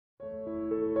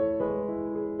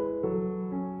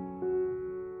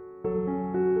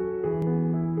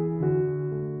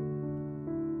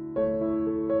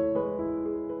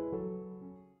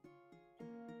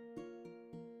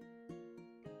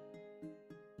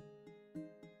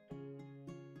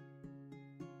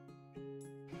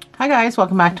Hi guys,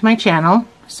 welcome back to my channel.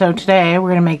 So today we're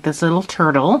going to make this little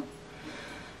turtle.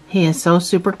 He is so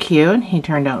super cute. He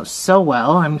turned out so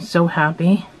well. I'm so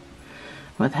happy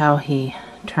with how he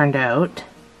turned out.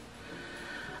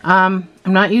 I'm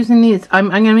not using these. I'm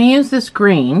going to use this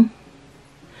green,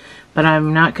 but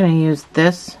I'm not going to use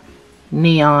this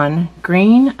neon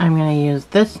green. I'm going to use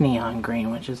this neon green,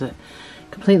 which is a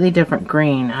completely different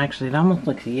green. Actually, it almost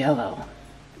looks yellow.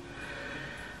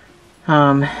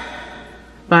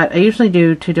 But I usually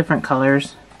do two different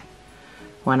colors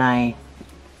when I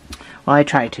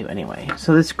try to anyway.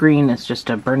 So this green is just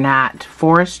a Bernat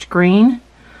forest green.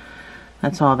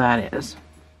 That's all that is.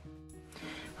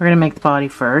 We're going to make the body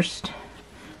first.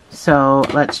 So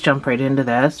let's jump right into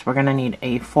this. We're going to need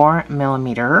a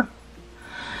 4mm.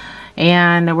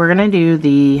 And we're going to do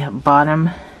the bottom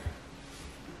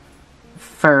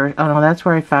first. Oh no, that's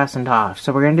where I fastened off.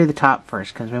 So we're going to do the top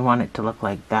first because we want it to look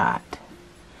like that.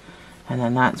 And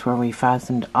then that's where we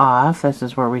fastened off. This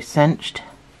is where we cinched.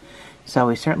 So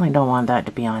we certainly don't want that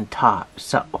to be on top.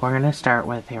 So we're going to start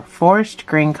with your forest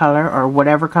green color, or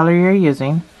whatever color you're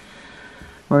using.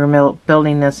 We're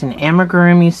building this in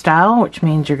amigurumi style, which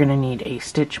means you're going to need a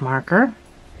stitch marker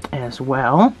as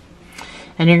well.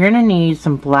 And you're going to need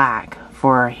some black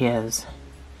for his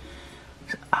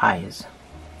eyes.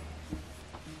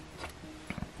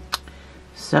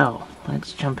 So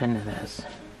let's jump into this.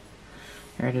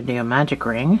 You're going to do a magic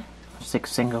ring,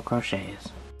 6 single crochets.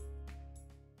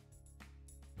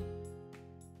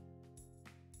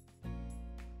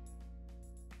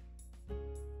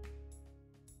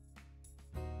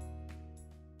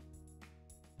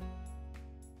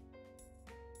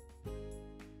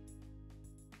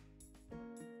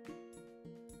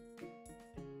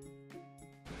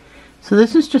 So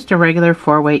this is just a regular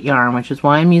 4-weight yarn, which is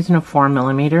why I'm using a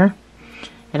 4mm.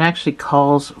 It actually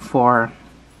calls for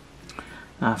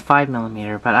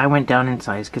 5mm, but I went down in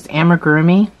size because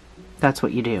amigurumi, that's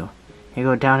what you do. You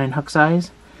go down in hook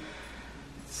size.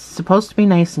 It's supposed to be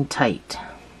nice and tight.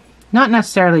 Not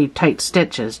necessarily tight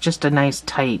stitches, just a nice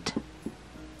tight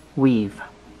weave.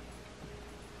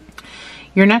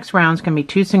 Your next round's going to be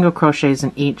 2 single crochets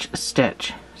in each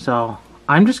stitch. So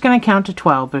I'm just going to count to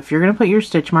 12, but if you're going to put your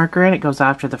stitch marker in, it goes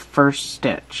after the first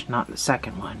stitch, not the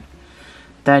second one.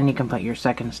 Then you can put your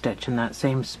second stitch in that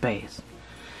same space.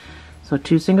 So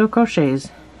 2 single crochets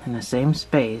in the same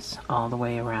space all the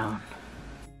way around.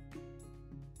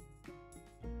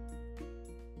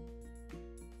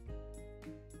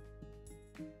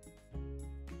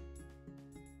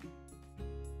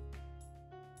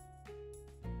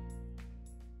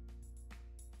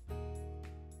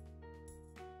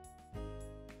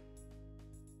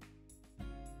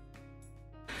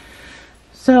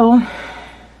 So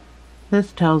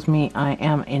this tells me I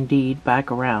am indeed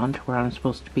back around where I'm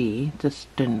supposed to be. This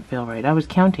didn't feel right. I was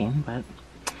counting, but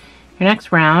your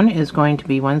next round is going to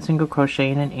be 1 single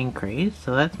crochet and an increase.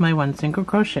 So that's my 1 single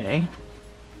crochet.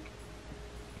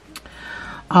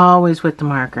 Always with the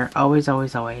marker. Always,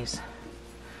 always, always.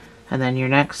 And then your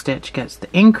next stitch gets the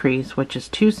increase, which is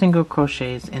 2 single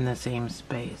crochets in the same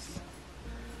space.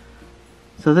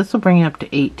 So this will bring you up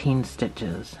to 18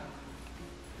 stitches.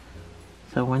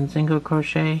 So 1 single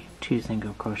crochet, 2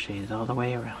 single crochets all the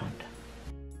way around.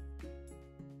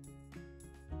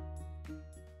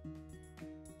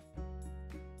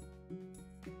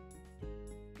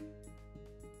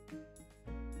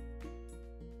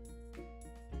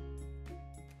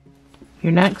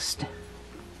 Your next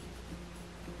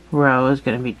row is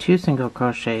going to be 2 single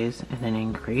crochets and an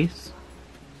increase.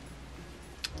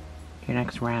 Your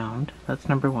next round, that's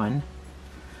number 1.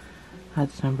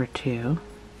 That's number 2.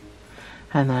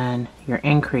 And then your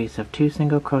increase of 2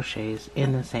 single crochets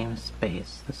in the same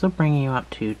space. This will bring you up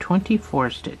to 24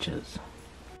 stitches.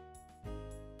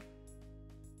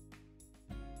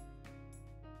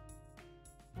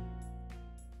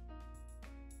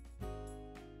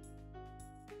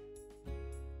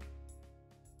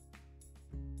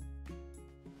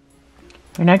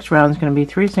 Your next round is going to be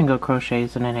 3 single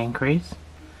crochets and an increase.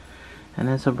 And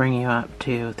this will bring you up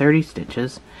to 30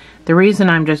 stitches. The reason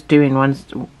I'm just doing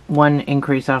one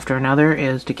increase after another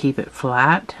is to keep it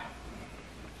flat.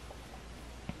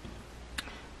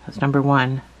 That's number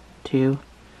 1, 2,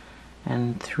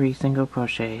 and 3 single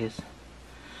crochets.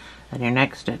 And your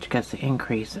next stitch gets the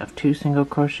increase of 2 single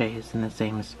crochets in the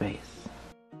same space.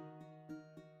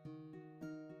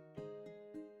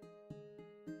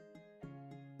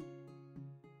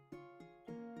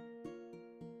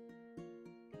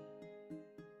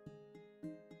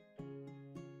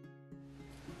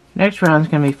 Next round is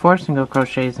going to be 4 single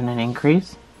crochets and an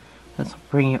increase. This will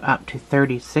bring you up to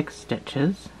 36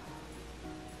 stitches.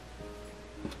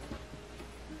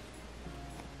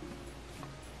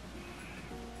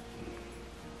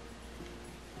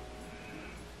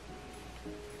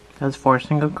 That's 4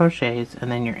 single crochets,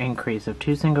 and then your increase of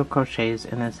 2 single crochets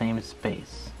in the same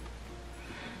space,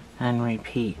 and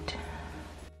repeat.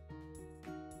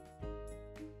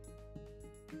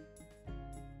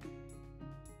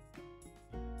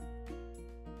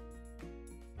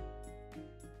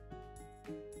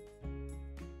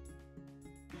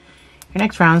 Your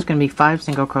next round is going to be 5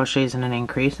 single crochets and an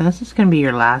increase, and this is going to be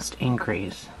your last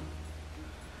increase.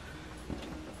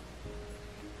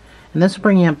 And this will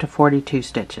bring you up to 42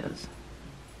 stitches.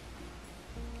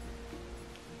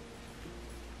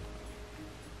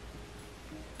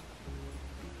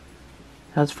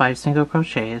 That's 5 single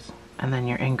crochets, and then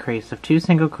your increase of 2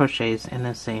 single crochets in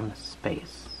the same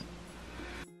space.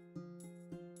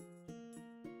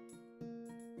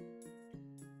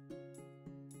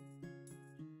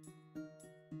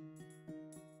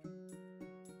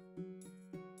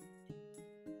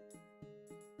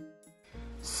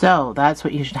 So that's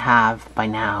what you should have by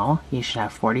now. You should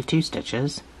have 42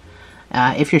 stitches.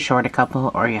 If you're short a couple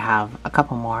or you have a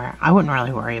couple more, I wouldn't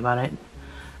really worry about it.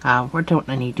 We don't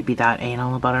need to be that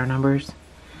anal about our numbers.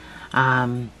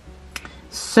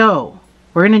 So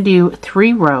we're going to do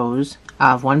 3 rows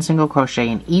of 1 single crochet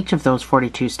in each of those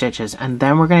 42 stitches, and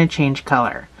then we're going to change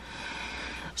color.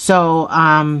 So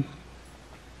I'm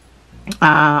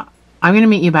going to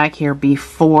meet you back here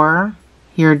before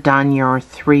you're done your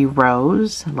 3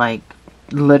 rows, like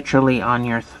literally on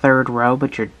your 3rd row,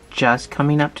 but you're just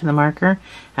coming up to the marker,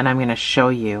 and I'm going to show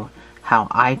you how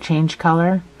I change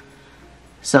color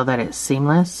so that it's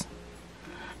seamless.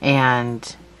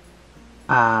 And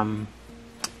then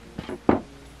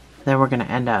we're going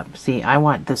to end up, see, I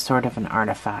want this sort of an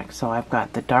artifact, so I've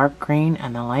got the dark green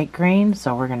and the light green,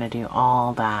 so we're going to do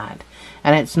all that.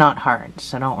 And it's not hard,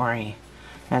 so don't worry,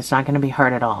 it's not going to be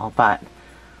hard at all. But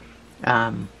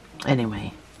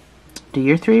anyway, do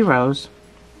your 3 rows,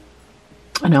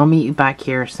 and I'll meet you back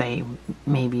here, say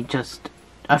maybe just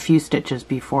a few stitches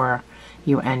before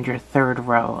you end your 3rd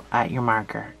row at your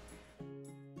marker.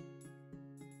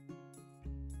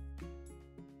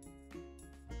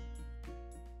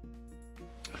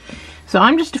 So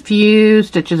I'm just a few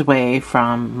stitches away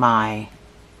from my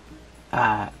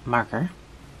marker,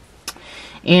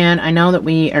 and I know that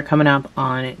we are coming up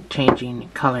on changing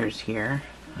colors here.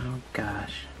 Oh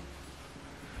gosh.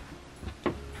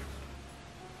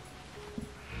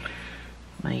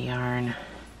 My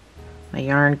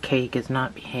yarn cake is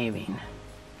not behaving.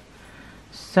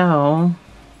 So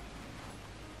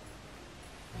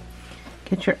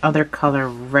get your other color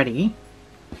ready,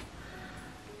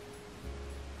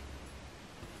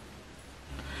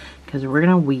 because we're going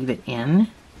to weave it in.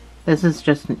 This is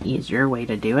just an easier way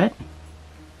to do it.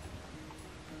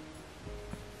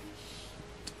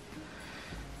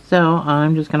 So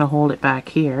I'm just going to hold it back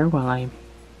here while I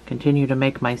continue to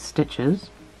make my stitches.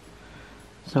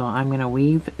 So I'm going to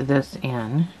weave this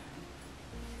in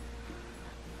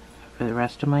for the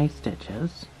rest of my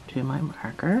stitches to my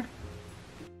marker.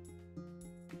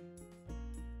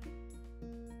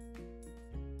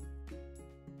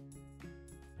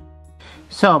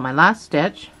 So my last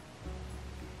stitch,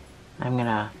 I'm going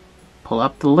to pull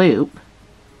up the loop,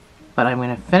 but I'm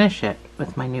going to finish it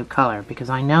with my new color, because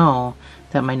I know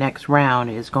that my next round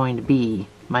is going to be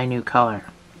my new color.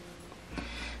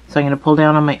 So I'm going to pull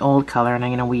down on my old color, and I'm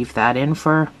going to weave that in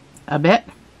for a bit.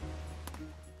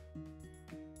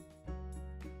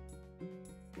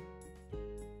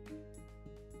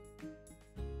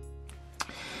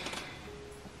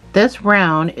 This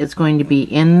round is going to be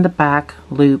in the back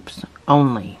loops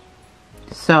only.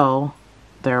 So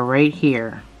they're right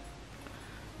here.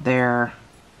 They're,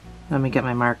 let me get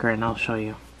my marker and I'll show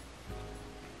you.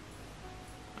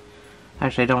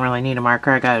 Actually, I don't really need a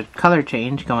marker. I got a color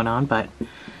change going on, but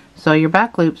so your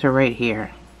back loops are right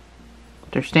here.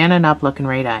 They're standing up looking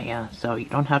right at you, so you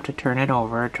don't have to turn it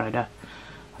over or try to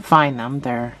find them.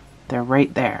 They're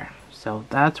right there. So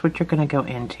that's what you're going to go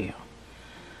into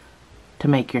to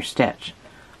make your stitch.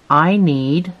 I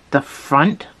need the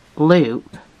front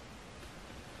loop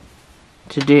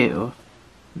to do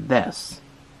this.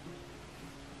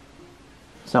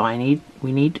 So we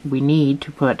need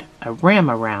to put a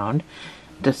rim around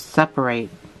to separate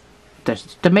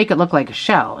this, to make it look like a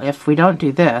shell. If we don't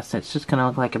do this, it's just gonna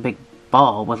look like a big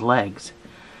ball with legs.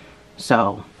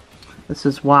 So this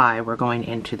is why we're going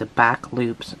into the back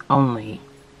loops only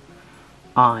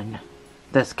on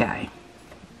this guy.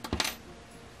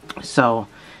 So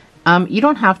you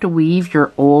don't have to weave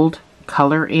your old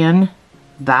color in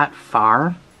that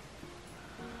far,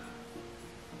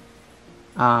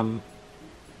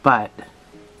 but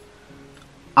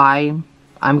I'm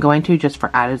going to, just for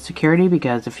added security,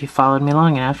 because if you followed me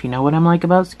long enough, you know what I'm like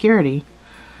about security.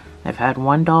 I've had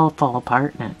one doll fall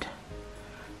apart and it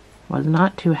was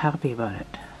not too happy about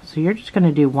it. So you're just going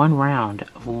to do one round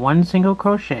of one single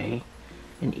crochet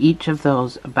in each of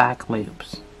those back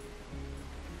loops.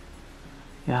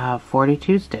 You'll have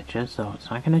 42 stitches, so it's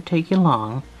not going to take you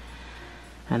long,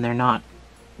 and they're not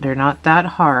that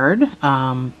hard.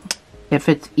 If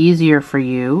it's easier for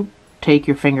you, take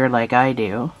your finger like I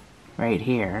do right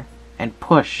here and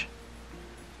push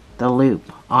the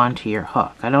loop onto your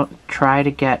hook. I don't try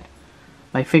to get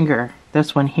my finger,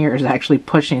 this one here is actually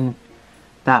pushing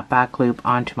that back loop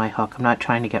onto my hook. I'm not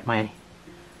trying to get my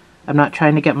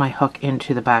hook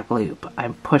into the back loop.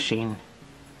 I'm pushing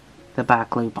the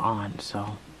back loop on,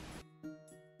 so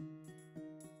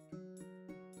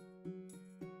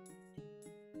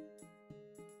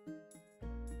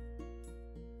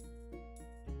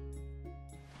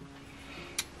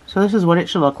this is what it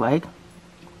should look like.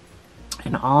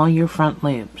 And all your front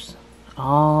loops,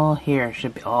 all here,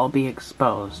 should all be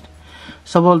exposed.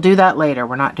 So we'll do that later.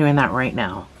 We're not doing that right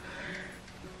now.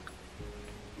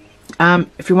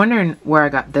 If you're wondering where I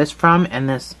got this from and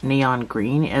this neon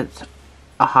green, it's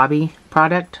a hobby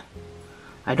product.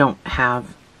 I don't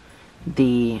have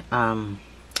the, I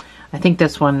think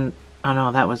this one, oh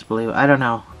no, that was blue. I don't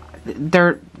know.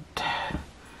 Their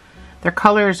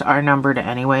colors are numbered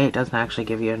anyway. It doesn't actually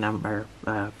give you a number,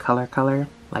 color,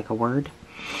 like a word.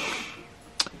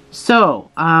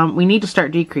 So, we need to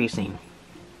start decreasing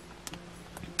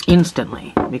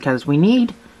instantly because we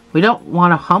don't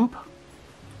want a hump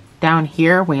down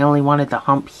here. We only wanted the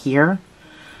hump here.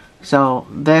 So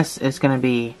this is going to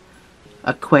be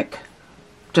a quick,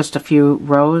 just a few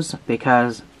rows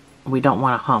because we don't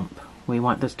want a hump. We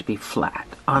want this to be flat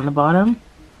on the bottom.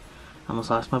 Almost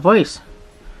lost my voice.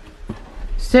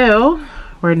 So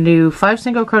we're going to do 5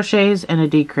 single crochets and a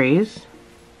decrease.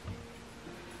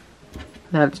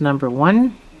 That's number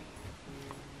 1.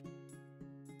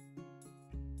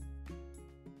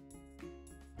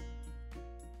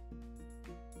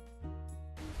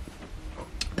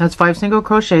 That's 5 single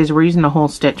crochets. We're using the whole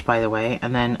stitch, by the way,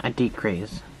 and then a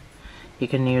decrease. You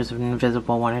can use an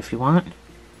invisible one if you want.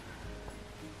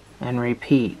 And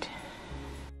repeat.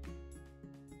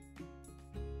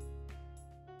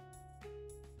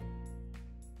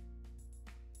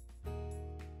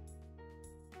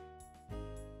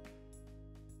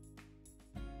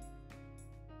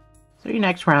 So your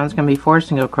next round is going to be 4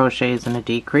 single crochets and a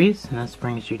decrease, and this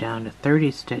brings you down to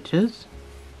 30 stitches.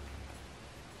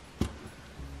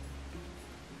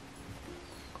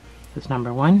 That's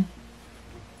number 1.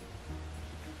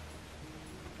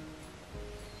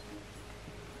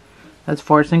 That's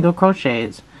 4 single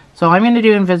crochets. So I'm going to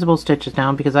do invisible stitches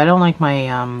now because I don't like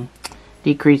my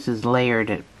decreases layered.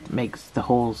 It makes the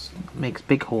holes, makes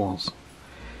big holes.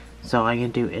 So I'm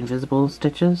going to do invisible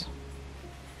stitches.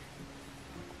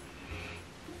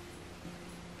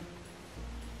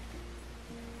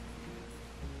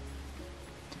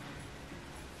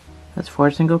 That's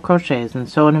 4 single crochets, and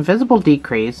so an invisible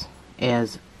decrease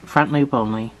is front loop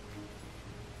only.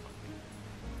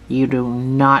 You do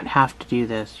not have to do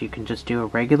this. You can just do a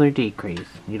regular decrease.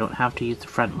 You don't have to use the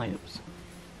front loops.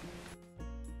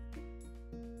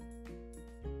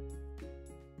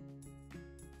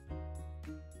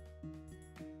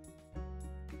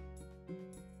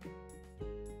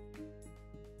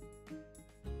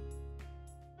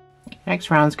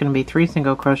 Next round is going to be 3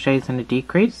 single crochets and a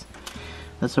decrease.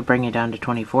 This will bring you down to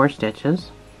 24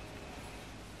 stitches.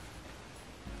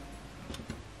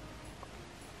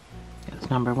 That's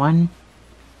number 1.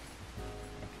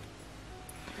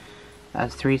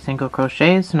 That's 3 single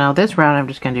crochets. So now this round I'm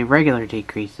just going to do regular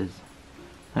decreases.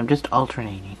 I'm just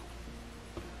alternating,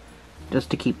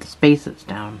 just to keep the spaces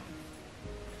down.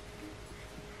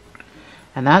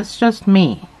 And that's just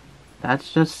me.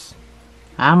 That's just,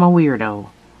 I'm a weirdo.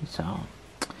 So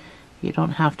you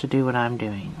don't have to do what I'm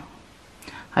doing.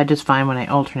 I just find when I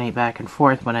alternate back and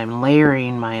forth, when I'm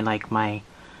layering my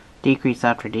decrease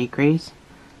after decrease,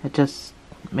 it just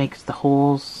makes the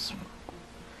holes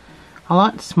a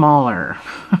lot smaller.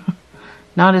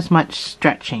 Not as much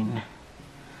stretching.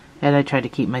 And I try to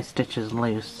keep my stitches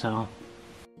loose, so.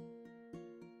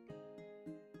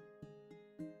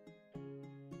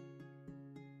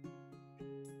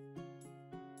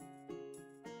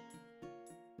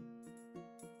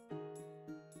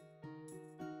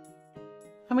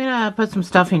 I'm gonna put some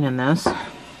stuffing in this.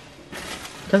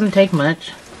 Doesn't take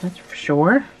much, that's for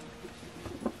sure.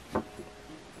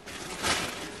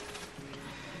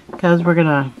 Because we're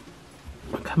gonna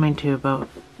come into about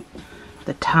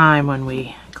the time when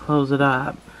we close it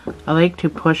up. I like to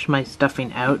push my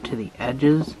stuffing out to the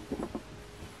edges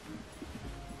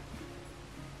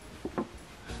and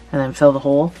then fill the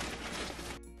hole.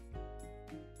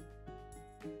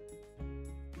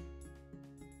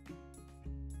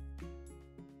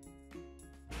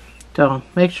 So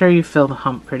make sure you fill the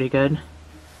hump pretty good.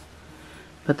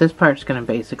 But this part's going to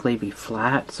basically be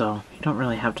flat, so you don't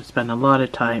really have to spend a lot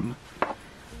of time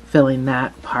filling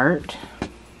that part.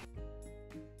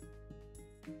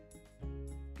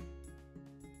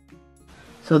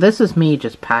 So this is me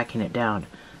just packing it down.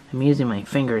 I'm using my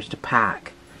fingers to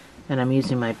pack, and I'm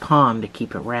using my palm to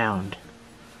keep it round,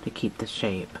 to keep the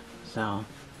shape. So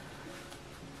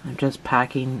I'm just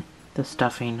packing the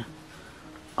stuffing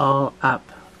all up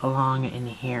along in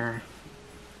here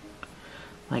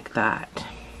like that.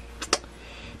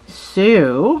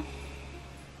 So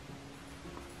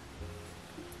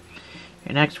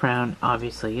your next round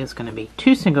obviously is going to be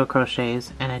 2 single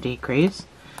crochets and a decrease,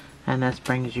 and this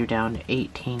brings you down to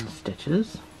 18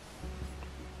 stitches.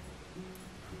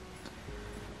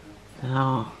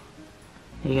 So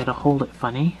you gotta hold it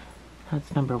funny.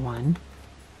 That's number 1.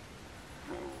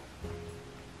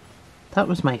 That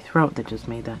was my throat that just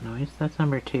made that noise. That's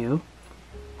number 2.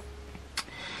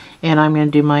 And I'm going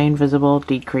to do my invisible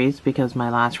decrease because my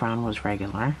last round was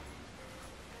regular.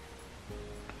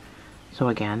 So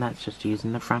again, that's just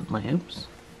using the front loops.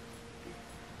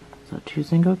 So 2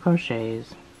 single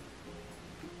crochets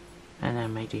and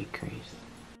then my decrease.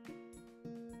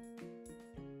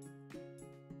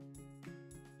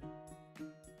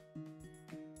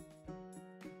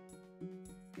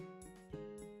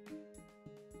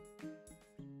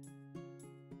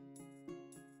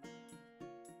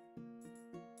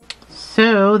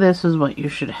 So this is what you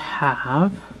should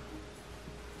have.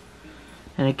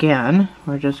 And again,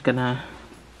 we're just gonna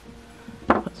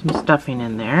put some stuffing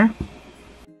in there.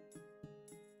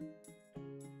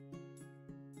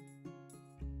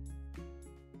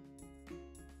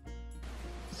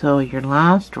 So your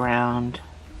last round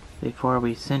before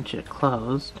we cinch it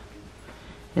closed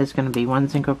is going to be 1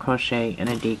 single crochet and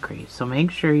a decrease. So make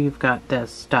sure you've got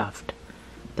this stuffed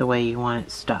the way you want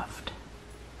it stuffed,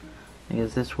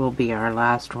 because this will be our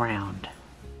last round.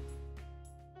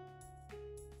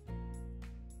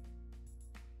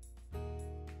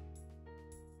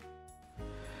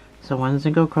 So 1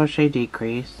 single crochet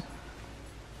decrease,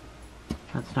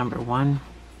 that's number 1.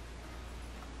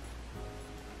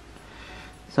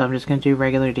 So I'm just going to do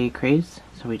regular decrease,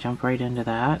 so we jump right into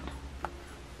that.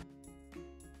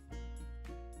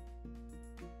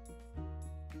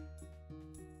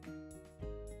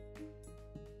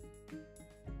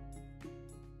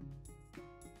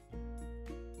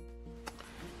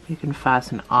 You can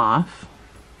fasten off.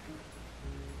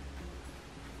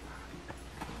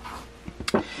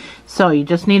 So you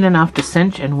just need enough to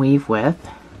cinch and weave with.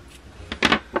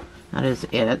 That is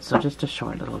it, so just a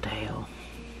short little tail.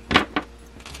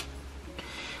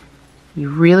 You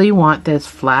really want this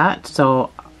flat,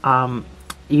 so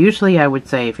usually I would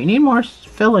say if you need more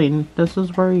filling, this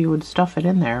is where you would stuff it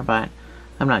in there, but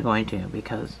I'm not going to,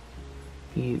 because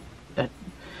a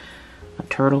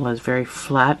turtle is very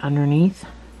flat underneath,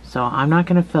 so I'm not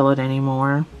going to fill it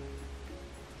anymore.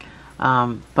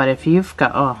 But if you've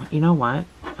got, oh, you know what?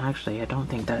 Actually, I don't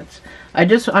think that's, I'm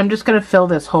just going to fill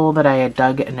this hole that I had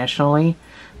dug initially,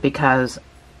 because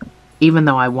even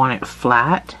though I want it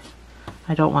flat,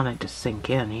 I don't want it to sink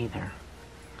in either.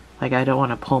 Like, I don't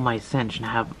want to pull my cinch and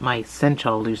have my cinch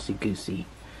all loosey-goosey.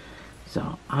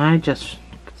 So I just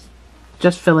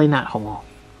filling that hole.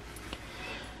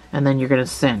 And then you're going to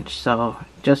cinch. So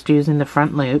just using the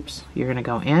front loops, you're going to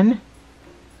go in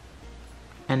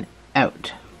and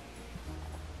out.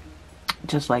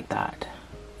 Just like that.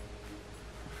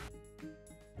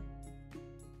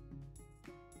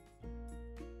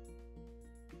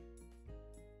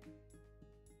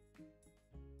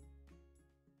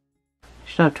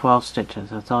 You should have 12 stitches,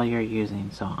 that's all you're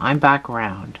using. So I'm back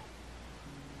around.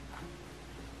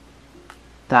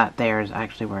 That there is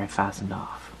actually where I fastened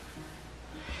off.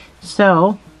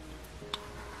 So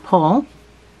pull,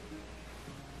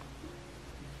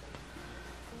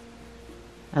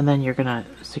 and then you're gonna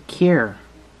secure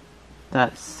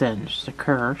that cinch.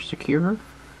 Secure.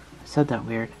 I said that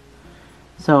weird.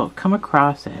 So come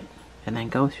across it and then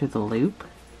go through the loop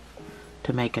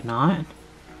to make a knot.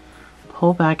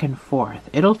 Pull back and forth.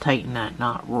 It'll tighten that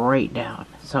knot right down.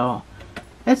 So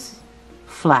it's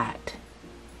flat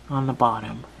on the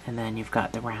bottom, and then you've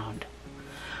got the round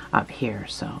up here.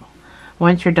 So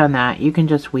once you're done that, you can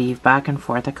just weave back and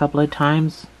forth a couple of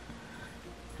times,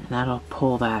 and that'll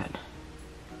pull that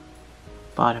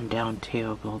bottom down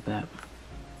too a little bit.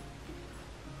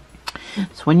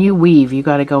 So when you weave, you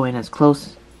got to go in as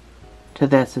close to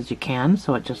this as you can,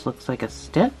 so it just looks like a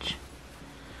stitch.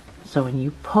 So when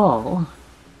you pull,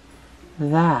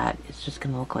 that is just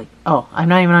going to look like, oh, I'm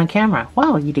not even on camera.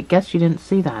 Wow, guess you didn't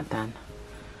see that then.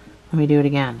 Let me do it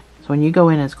again. So when you go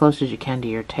in as close as you can to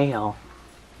your tail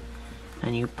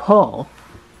and you pull,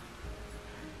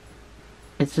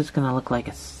 it's just going to look like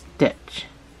a stitch.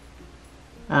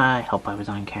 I hope I was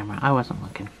on camera. I wasn't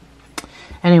looking.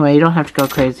 Anyway, you don't have to go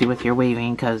crazy with your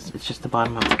weaving because it's just the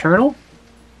bottom of the turtle.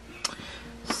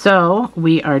 So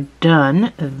we are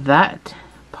done that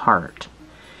part.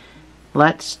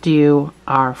 Let's do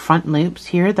our front loops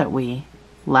here that we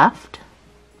left.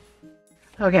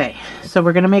 Okay, so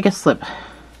we're going to make a slip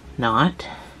knot.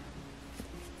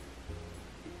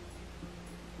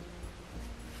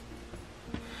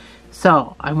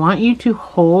 So I want you to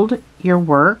hold your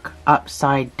work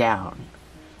upside down.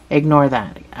 Ignore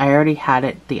that. I already had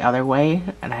it the other way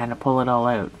and I had to pull it all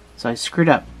out. So I screwed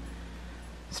up.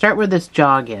 Start where this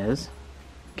jog is.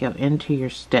 Go into your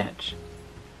stitch.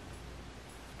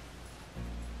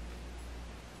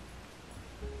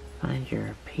 Find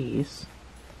your piece.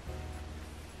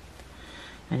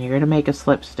 And you're going to make a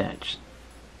slip stitch.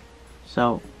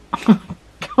 So,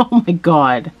 oh my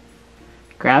god.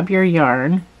 Grab your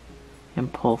yarn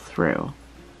and pull through.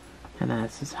 And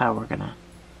this is how we're going to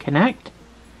connect.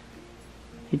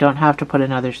 You don't have to put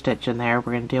another stitch in there.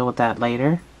 We're going to deal with that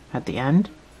later at the end.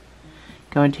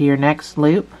 Go into your next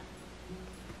loop.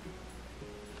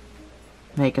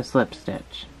 Make a slip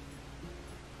stitch.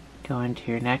 Go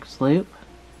into your next loop.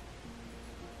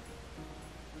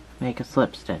 Make a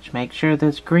slip stitch. Make sure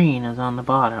this green is on the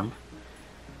bottom.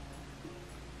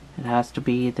 It has to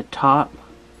be the top,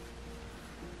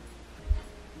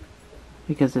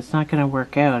 because it's not going to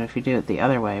work out if you do it the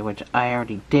other way, which I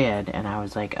already did, and I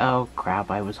was like, oh crap,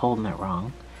 I was holding it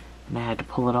wrong, and I had to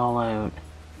pull it all out.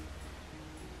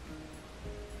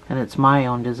 And it's my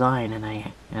own design, and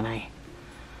I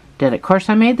did it. Of course,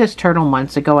 I made this turtle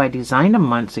months ago. I designed them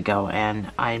months ago, and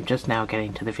I'm just now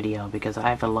getting to the video because I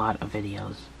have a lot of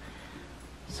videos.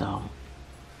 So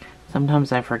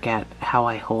sometimes I forget how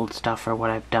I hold stuff or what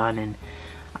I've done, and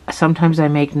sometimes I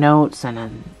make notes,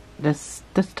 and this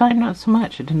time not so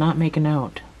much. I did not make a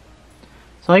note.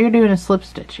 So all you're doing is slip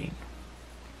stitching.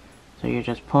 So you're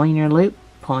just pulling your loop,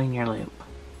 pulling your loop.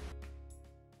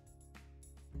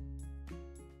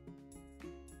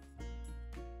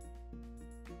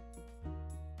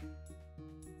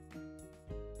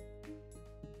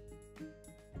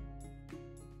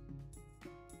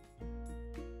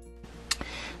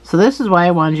 So this is why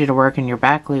I wanted you to work in your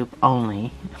back loop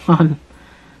only on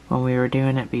when we were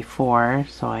doing it before,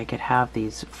 so I could have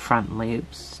these front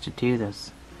loops to do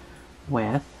this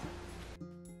with.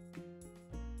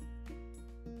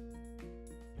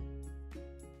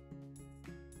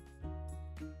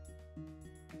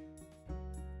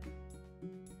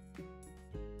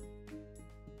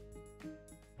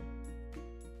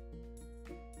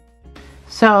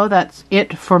 So that's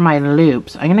it for my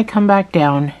loops. I'm going to come back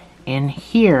down in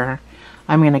here.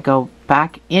 I'm going to go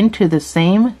back into the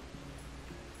same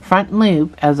front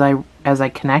loop as I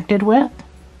connected with.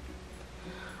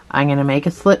 I'm going to make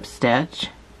a slip stitch,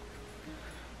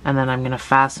 and then I'm going to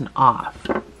fasten off.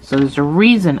 So there's a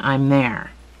reason I'm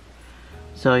there.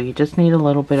 So you just need a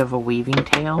little bit of a weaving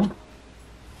tail.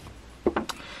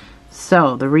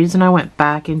 So the reason I went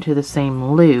back into the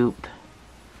same loop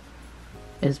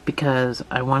is because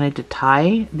I wanted to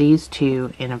tie these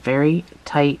two in a very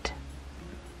tight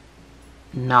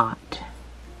knot,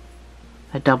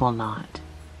 a double knot,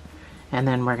 and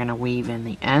then we're going to weave in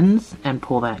the ends and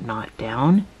pull that knot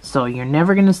down. So you're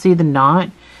never going to see the knot.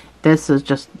 This is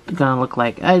just going to look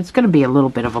like, it's going to be a little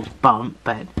bit of a bump,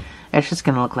 but it's just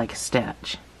going to look like a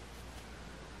stitch.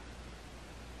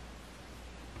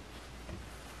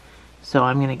 So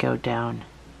I'm going to go down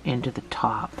into the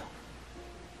top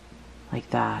like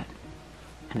that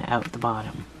and out the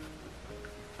bottom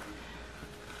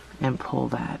and pull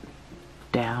that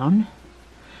down.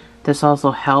 This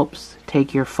also helps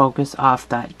take your focus off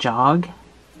that jog.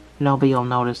 Nobody will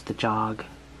notice the jog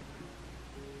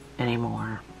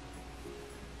anymore.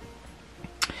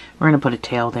 We're going to put a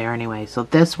tail there anyway. So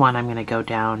this one I'm going to go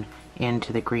down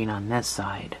into the green on this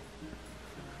side.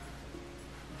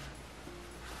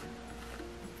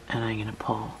 And I'm going to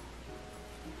pull.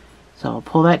 So I'll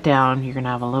pull that down. You're going to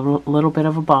have a little bit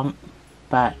of a bump,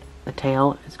 but the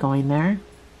tail is going there.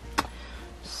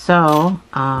 So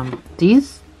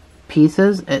these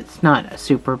pieces, it's not a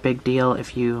super big deal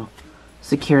if you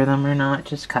secure them or not.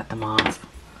 Just cut them off.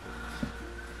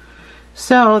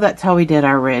 So that's how we did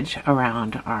our ridge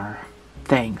around our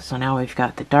thing. So now we've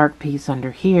got the dark piece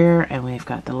under here, and we've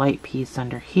got the light piece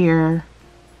under here,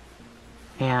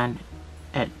 and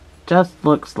it just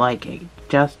looks like it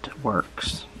just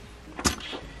works.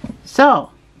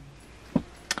 So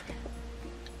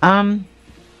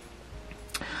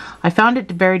I found it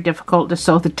very difficult to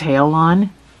sew the tail on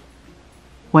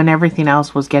when everything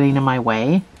else was getting in my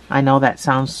way. I know that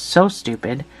sounds so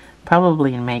stupid.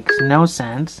 Probably makes no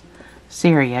sense.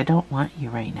 Siri, I don't want you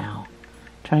right now.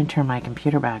 Try and turn my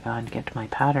computer back on to get to my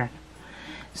pattern.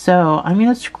 So I'm going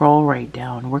to scroll right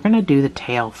down. We're going to do the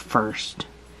tail first.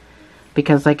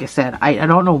 Because like I said, I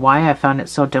don't know why I found it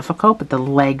so difficult, but the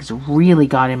legs really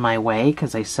got in my way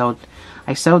because I sewed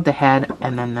the head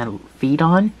and then the feet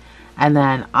on. And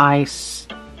then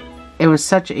it was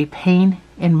such a pain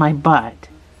in my butt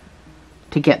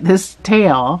to get this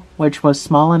tail, which was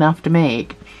small enough to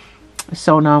make,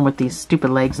 sewn on with these stupid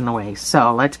legs in the way.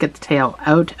 So let's get the tail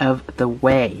out of the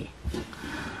way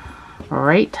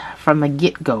right from the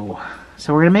get-go.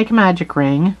 So we're going to make a magic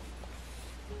ring,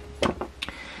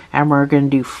 and we're going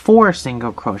to do 4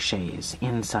 single crochets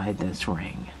inside this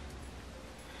ring.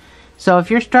 So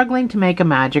if you're struggling to make a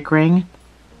magic ring,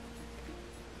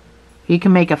 you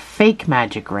can make a fake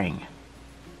magic ring,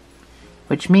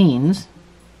 which means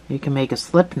you can make a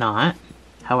slip knot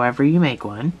however you make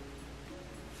one.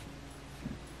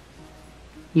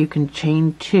 You can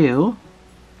chain 2,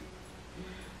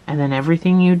 and then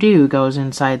everything you do goes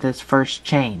inside this first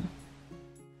chain.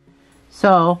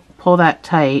 So pull that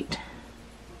tight.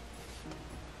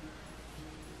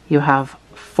 You have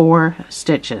 4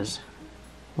 stitches.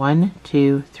 1,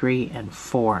 2, 3, and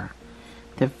 4.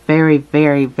 They're very,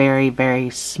 very, very, very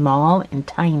small and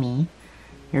tiny.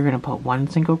 You're going to put 1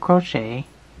 single crochet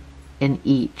in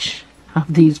each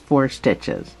of these 4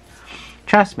 stitches.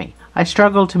 Trust me, I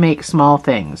struggle to make small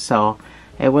things, so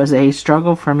it was a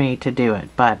struggle for me to do it,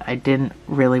 but I didn't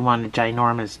really want a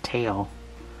ginormous tail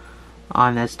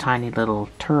on this tiny little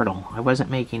turtle. I wasn't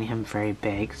making him very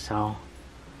big, so...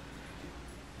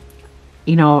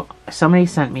 You know, somebody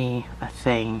sent me a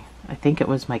thing, I think it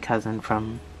was my cousin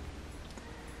from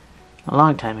a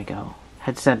long time ago,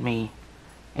 had sent me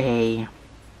a,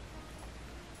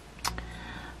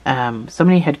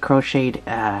 somebody had crocheted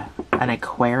an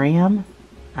aquarium,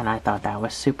 and I thought that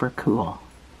was super cool.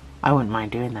 I wouldn't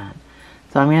mind doing that.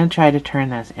 So I'm going to try to turn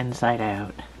this inside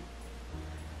out.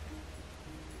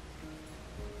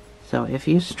 So if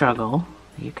you struggle,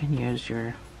 you can use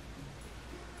your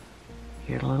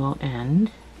little end.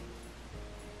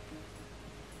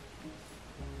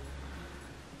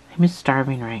 I'm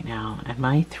starving right now, and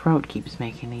my throat keeps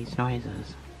making these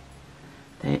noises.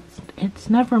 It's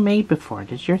never made before.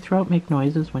 Does your throat make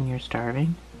noises when you're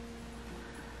starving?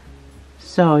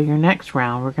 So your next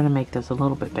round, we're going to make this a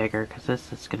little bit bigger because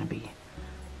this is going to be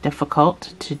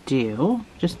difficult to do.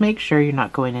 Just make sure you're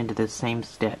not going into the same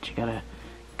stitch. You got to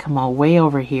come all way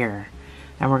over here,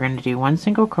 and we're going to do 1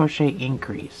 single crochet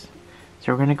increase.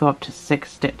 So we're going to go up to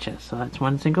 6 stitches. So that's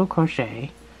 1 single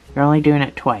crochet. You're only doing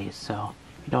it twice, so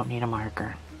you don't need a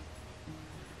marker.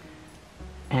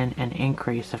 And an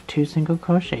increase of 2 single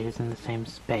crochets in the same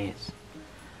space.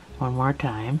 One more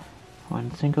time.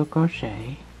 1 single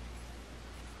crochet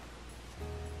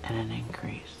and an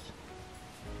increase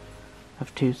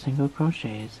of 2 single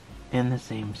crochets in the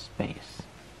same space.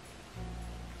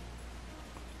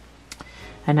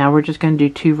 And now we're just going to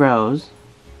do 2 rows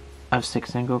of 6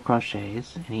 single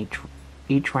crochets in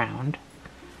each round.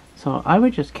 So I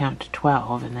would just count to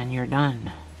 12 and then you're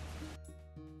done.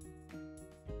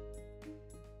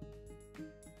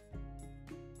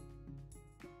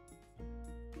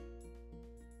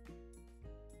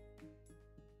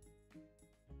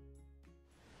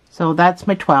 So that's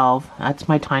my 12. That's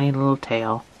my tiny little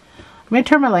tail. I'm going to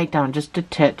turn my light down just a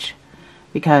titch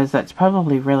because that's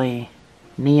probably really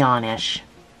neonish.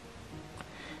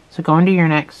 So go into your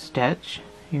next stitch.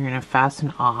 You're going to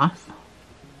fasten off.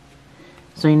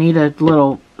 So you need a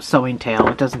little sewing tail.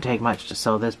 It doesn't take much to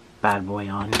sew this bad boy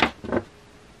on.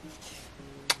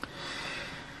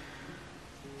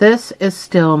 This is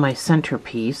still my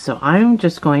centerpiece, so I'm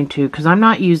just going to, because I'm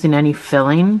not using any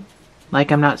filling,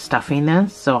 like I'm not stuffing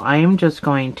this, so I'm just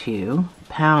going to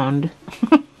pound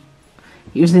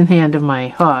using the end of my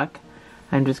hook.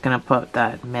 I'm just going to put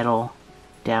that middle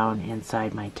down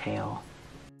inside my tail.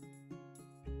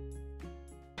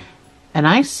 And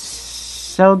I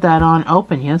sewed that on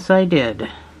open. Yes, I did.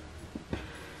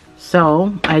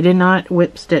 So I did not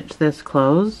whip stitch this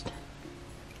closed.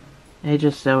 I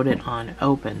just sewed it on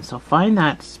open. So find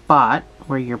that spot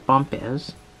where your bump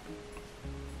is.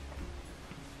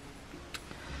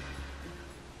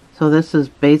 So this is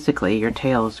basically, your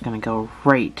tail is going to go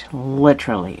right,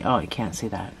 literally, oh, you can't see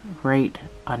that, right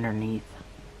underneath.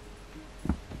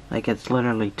 Like it's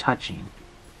literally touching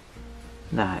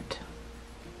that.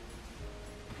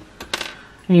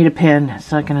 I need a pin.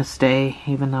 It's not going to stay,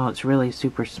 even though it's really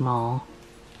super small.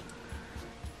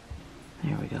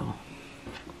 There we go.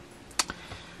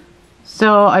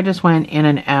 So I just went in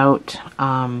and out.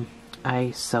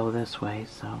 I sew this way,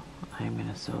 so I'm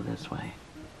going to sew this way.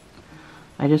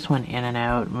 I just went in and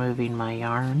out moving my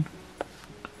yarn.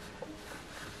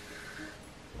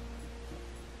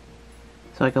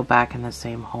 So I go back in the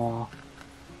same hole.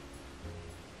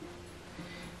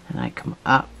 And I come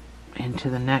up into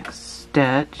the next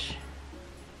stitch.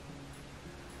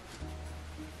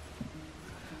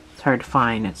 It's hard to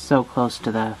find, it's so close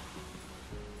to the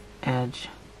edge.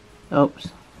 Oops.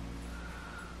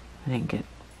 I didn't get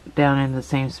down in the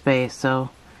same space. So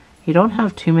you don't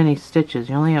have too many stitches,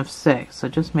 you only have 6, so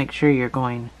just make sure you're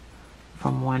going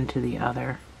from one to the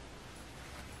other.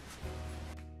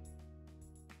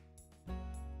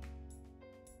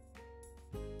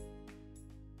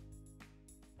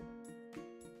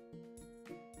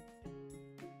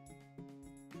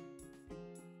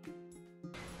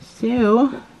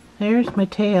 So there's my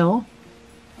tail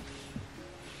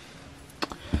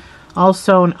all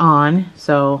sewn on,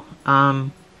 so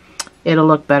it'll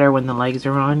look better when the legs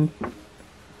are on.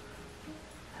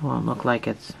 It won't look like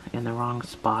it's in the wrong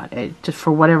spot. It just,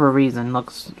 for whatever reason,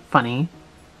 looks funny.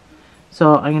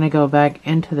 So I'm going to go back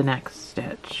into the next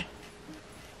stitch.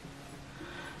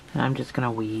 And I'm just going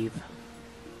to weave.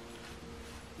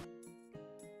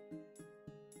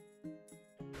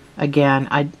 Again,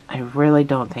 I really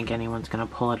don't think anyone's going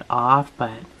to pull it off,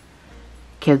 but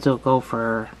kids will go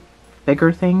for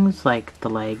bigger things like the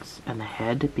legs and the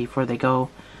head before they go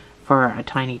for a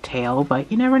tiny tail,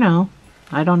 but you never know.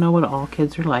 I don't know what all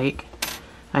kids are like.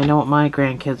 I know what my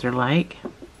grandkids are like.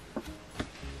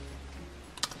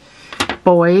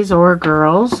 Boys or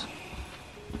girls.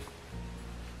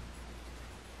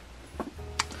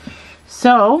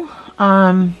 So,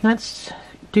 let's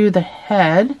do the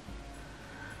head,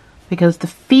 because the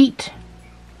feet,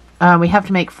 we have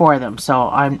to make 4 of them, so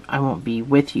I won't be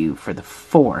with you for the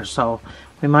 4, so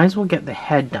we might as well get the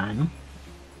head done,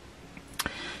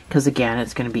 because again,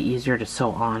 it's going to be easier to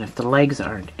sew on if the legs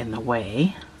aren't in the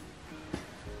way.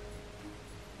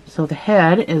 So the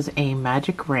head is a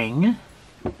magic ring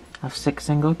of 6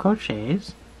 single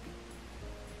crochets.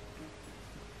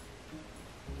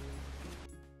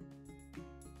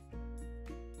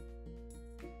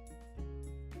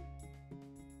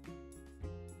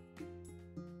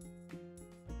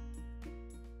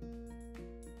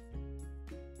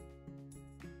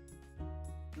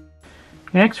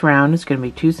 Your next round is going to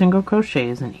be 2 single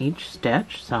crochets in each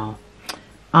stitch, so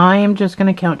I am just going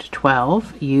to count to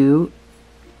 12.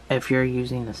 If you're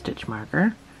using the stitch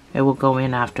marker, it will go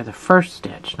in after the first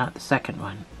stitch, not the second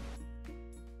one.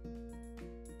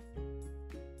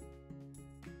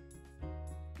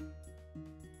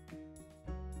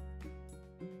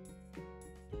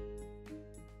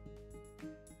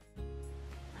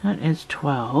 That is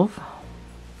 12.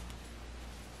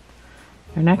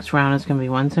 Your next round is going to be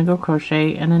 1 single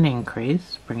crochet and an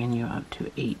increase, bringing you up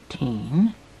to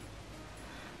 18.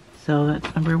 So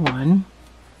that's number 1.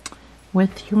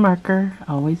 With your marker,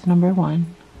 always number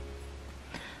 1.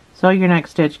 So your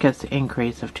next stitch gets the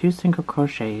increase of 2 single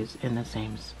crochets in the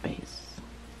same space.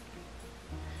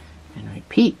 And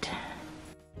repeat.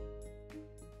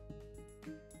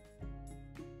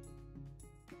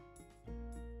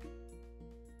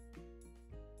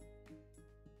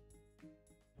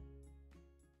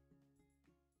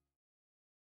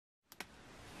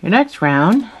 Your next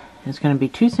round is going to be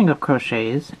 2 single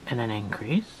crochets and an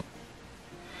increase.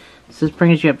 This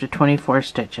brings you up to 24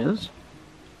 stitches,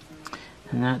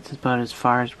 and that's about as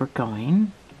far as we're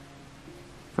going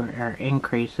for our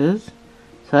increases.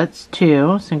 So that's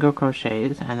 2 single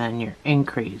crochets, and then your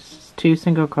increase, 2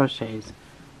 single crochets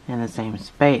in the same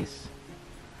space,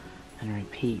 and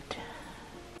repeat.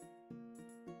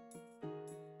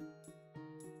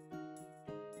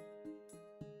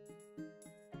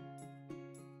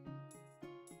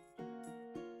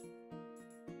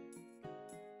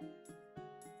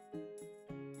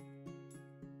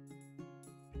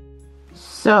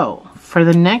 So for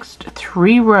the next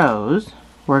 3 rows,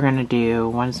 we're going to do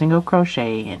 1 single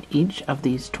crochet in each of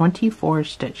these 24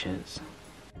 stitches.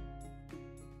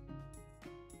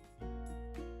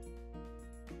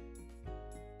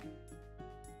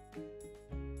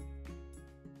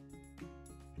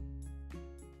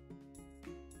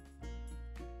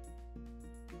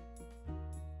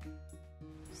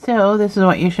 So this is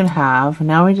what you should have.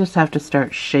 Now we just have to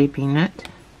start shaping it,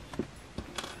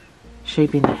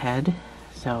 shaping the head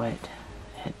so it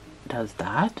does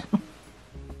that.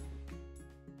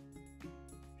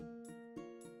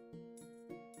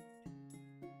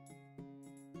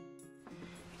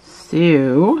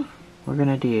 So we're going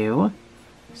to do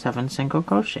 7 single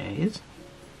crochets.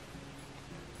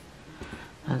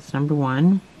 That's number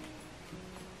 1.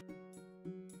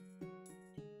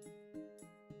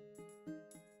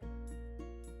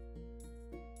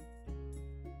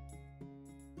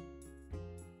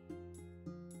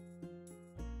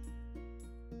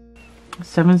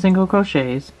 7 single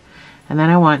crochets, and then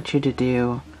I want you to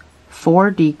do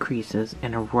 4 decreases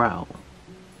in a row.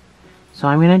 So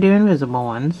I'm going to do invisible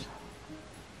ones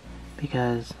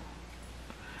because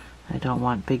I don't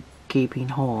want big gaping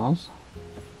holes.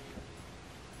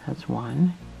 That's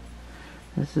 1.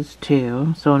 This is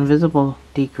 2. So invisible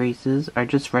decreases are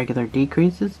just regular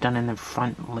decreases done in the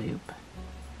front loop.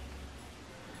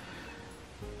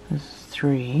 This is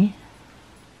 3.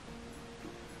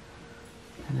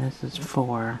 And this is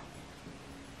 4.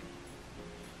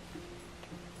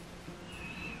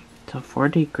 So 4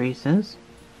 decreases.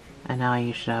 And now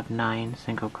you should have 9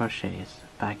 single crochets.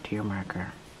 Back to your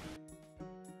marker.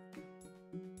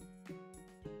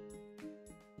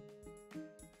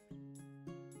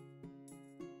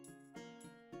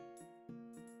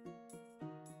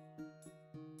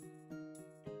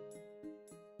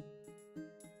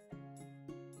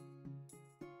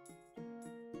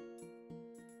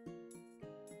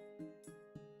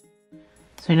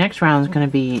 So your next round is going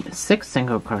to be 6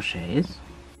 single crochets.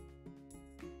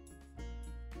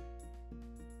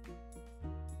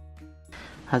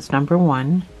 That's number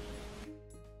 1.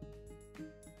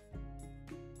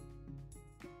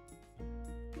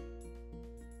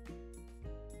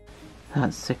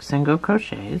 That's 6 single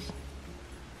crochets.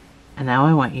 And now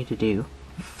I want you to do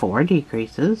 4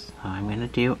 decreases. So I'm going to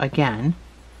do again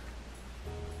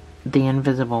the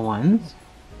invisible ones.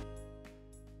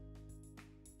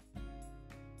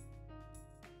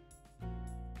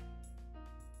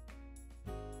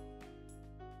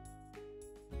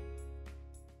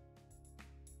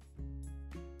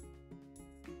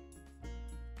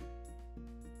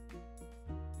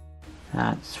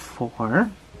 That's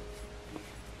 4.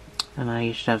 And now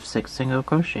you should have 6 single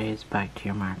crochets. Back to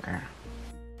your marker.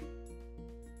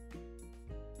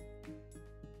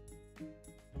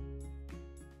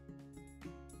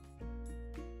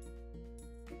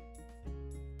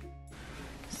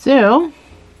 So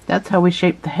that's how we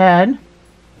shape the head.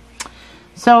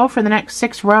 So for the next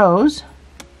 6 rows,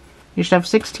 you should have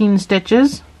 16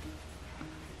 stitches.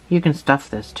 You can stuff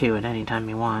this too at any time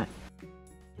you want.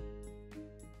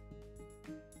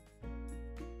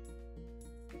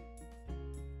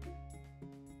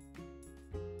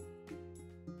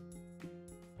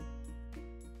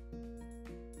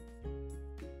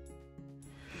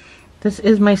 This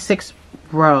is my 6th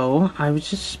row. I was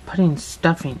just putting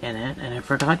stuffing in it and I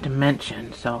forgot to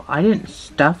mention, so I didn't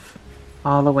stuff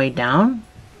all the way down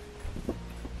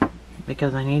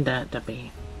because I need that to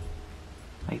be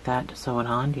like that to sew it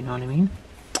on. Do you know what I mean?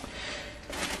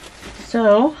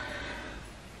 So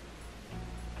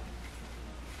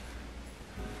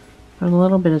put a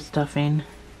little bit of stuffing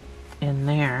in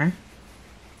there.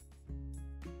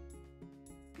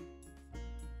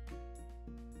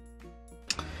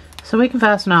 So we can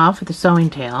fasten off with the sewing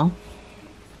tail.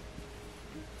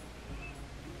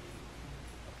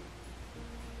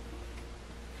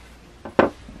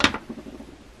 I'm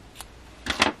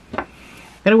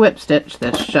gonna whip stitch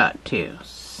this shut too.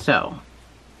 So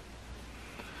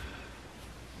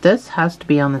this has to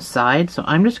be on the side, so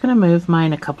I'm just gonna move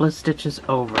mine a couple of stitches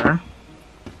over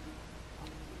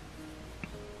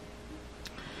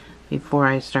before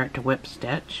I start to whip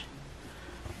stitch,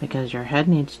 because your head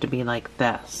needs to be like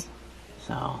this.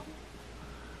 So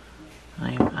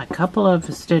I'm a couple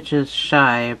of stitches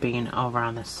shy of being over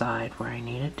on the side where I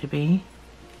need it to be.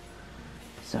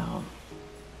 So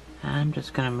I'm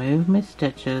just going to move my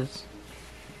stitches,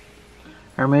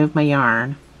 or move my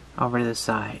yarn over to the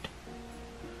side.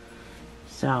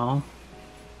 So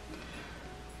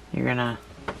you're gonna,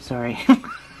 sorry,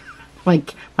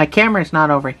 like my camera's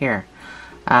not over here.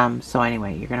 So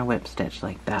anyway, you're gonna whip stitch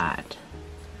like that,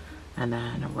 and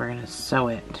then we're gonna sew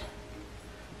it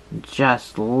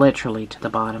just literally to the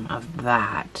bottom of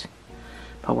that.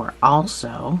 But we're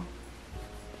gonna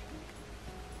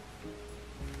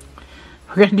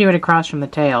do it across from the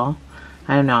tail.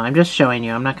 I don't know, I'm just showing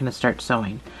you. I'm not gonna start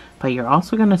sewing. But you're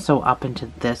also gonna sew up into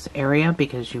this area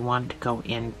because you want to go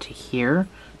into here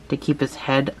to keep his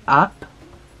head up.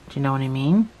 Do you know what I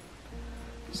mean?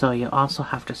 So you also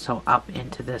have to sew up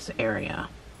into this area.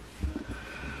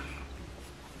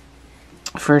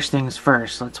 First things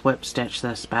first, let's whip stitch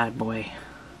this bad boy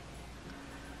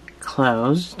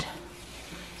closed.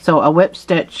 So a whip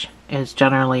stitch is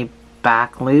generally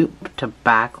back loop to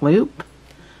back loop,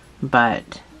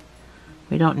 but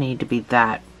we don't need to be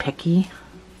that picky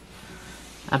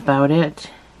about it.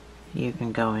 You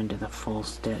can go into the full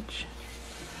stitch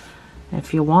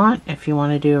if you want. If you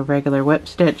want to do a regular whip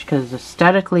stitch because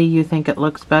aesthetically you think it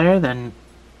looks better, then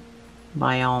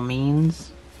by all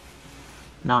means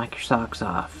knock your socks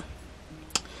off.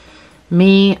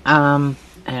 Me, I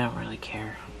don't really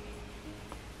care.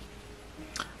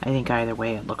 I think either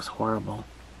way it looks horrible,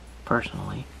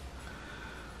 personally.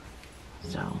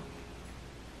 So,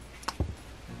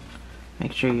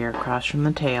 make sure you're across from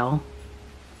the tail.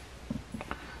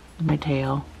 My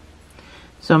tail.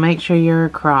 So make sure you're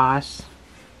across.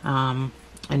 And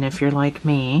if you're like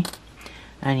me,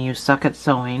 and you suck at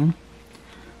sewing,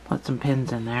 put some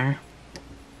pins in there.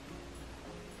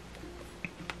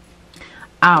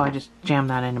 Ow, I just jammed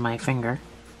that into my finger.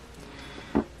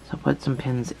 So put some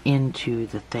pins into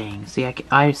the thing. See,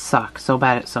 I suck so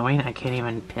bad at sewing, I can't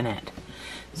even pin it.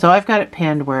 So I've got it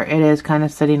pinned where it is kind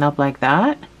of sitting up like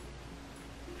that.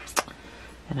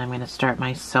 And I'm going to start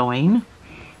my sewing.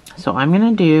 So I'm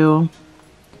going to do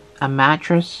a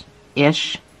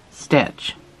mattress-ish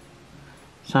stitch.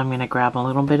 So I'm going to grab a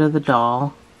little bit of the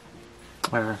doll,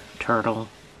 or turtle,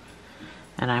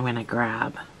 and I'm going to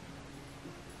grab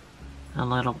a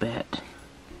little bit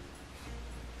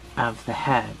of the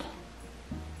head.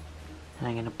 And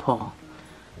I'm going to pull.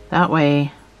 That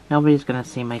way, nobody's going to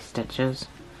see my stitches.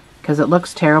 Because it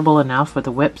looks terrible enough with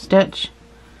a whip stitch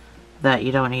that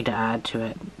you don't need to add to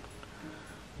it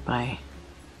by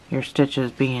your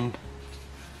stitches being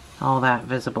all that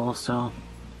visible. So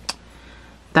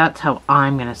that's how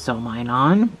I'm going to sew mine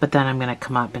on, but then I'm going to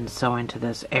come up and sew into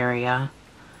this area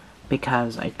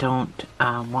because I don't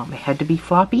want my head to be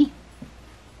floppy.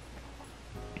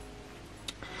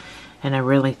 And I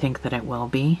really think that it will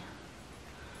be,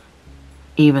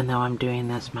 even though I'm doing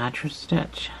this mattress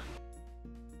stitch.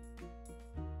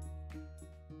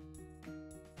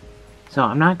 So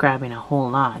I'm not grabbing a whole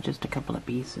lot, just a couple of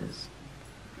pieces.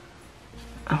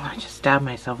 Oh, I just stabbed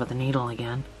myself with a needle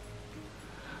again.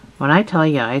 When I tell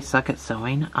you I suck at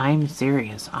sewing, I'm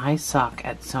serious. I suck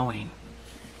at sewing.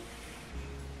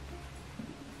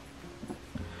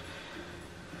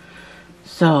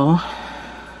 So,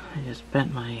 I just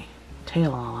bent my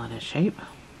tail all out of shape.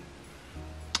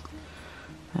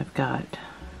 I've got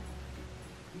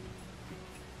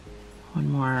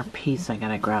one more piece I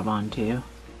gotta grab onto.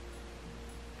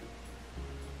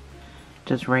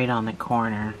 Just right on the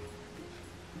corner.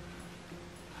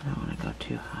 I don't want to go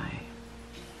too high.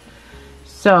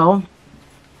 So,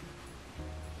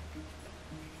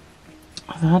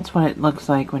 that's what it looks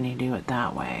like when you do it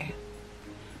that way.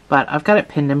 But I've got it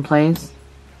pinned in place,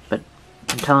 but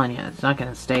I'm telling you, it's not going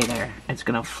to stay there. It's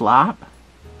going to flop.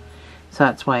 So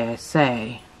that's why I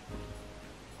say,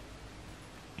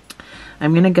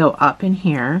 I'm going to go up in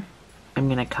here. I'm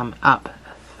going to come up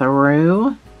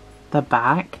through the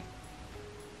back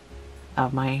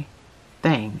of my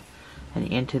thing and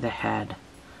into the head.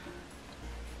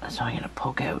 So I'm going to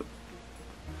poke out.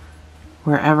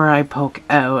 Wherever I poke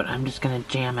out, I'm just going to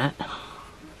jam it.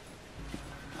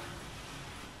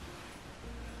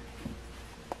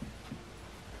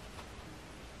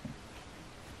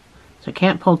 So I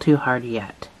can't pull too hard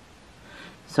yet.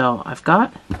 So I've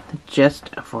got the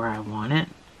gist of where I want it.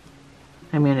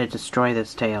 I'm going to destroy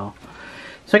this tail.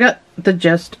 So I got the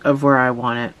gist of where I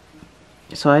want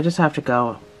it. So I just have to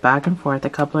go back and forth a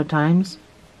couple of times.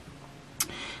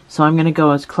 So I'm going to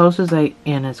go as close as I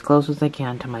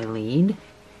can to my lead.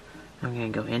 I'm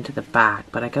going to go into the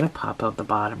back, but I got to pop out the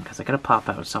bottom because I got to pop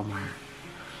out somewhere.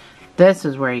 This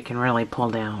is where you can really pull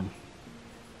down.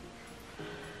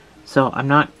 So I'm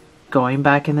not going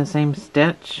back in the same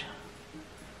stitch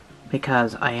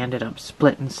because I ended up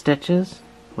splitting stitches,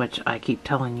 which I keep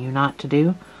telling you not to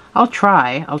do. I'll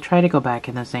try to go back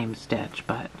in the same stitch,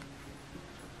 but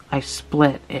I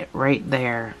split it right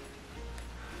there.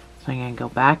 So I'm going to go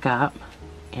back up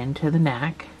into the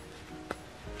neck,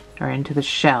 or into the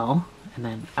shell, and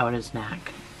then out his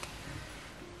neck.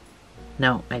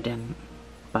 No, I didn't,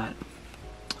 but...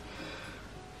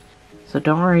 So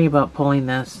don't worry about pulling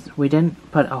this. We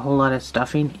didn't put a whole lot of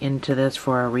stuffing into this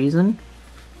for a reason.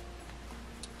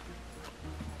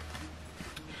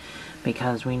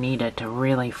 Because we need it to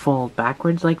really fold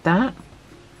backwards like that.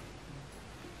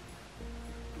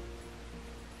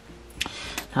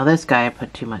 Now this guy I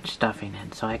put too much stuffing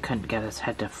in, so I couldn't get his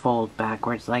head to fold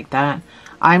backwards like that.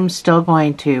 I'm still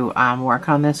going to work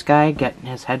on this guy, getting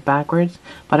his head backwards,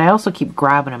 but I also keep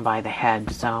grabbing him by the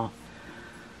head, so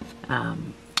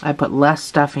I put less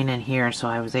stuffing in here so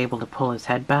I was able to pull his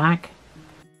head back.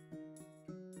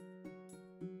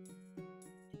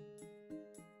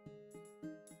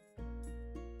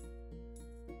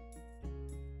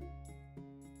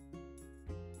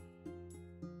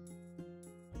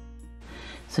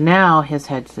 So now his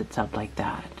head sits up like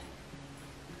that.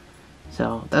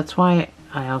 So that's why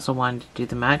I also wanted to do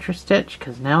the mattress stitch,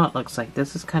 because now it looks like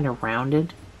this is kind of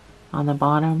rounded on the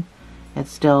bottom. It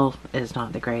still is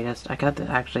not the greatest. I got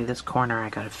actually this corner I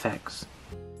gotta fix.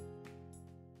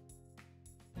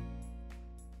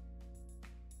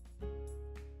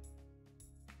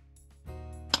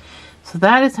 So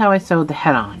that is how I sewed the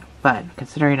head on. But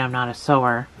considering I'm not a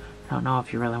sewer, I don't know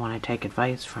if you really want to take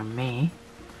advice from me.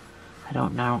 I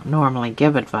don't normally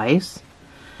give advice.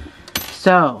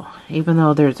 So, even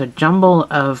though there's a jumble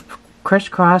of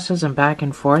crisscrosses and back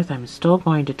and forth, I'm still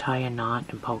going to tie a knot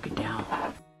and poke it down.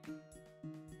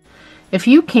 If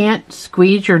you can't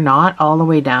squeeze your knot all the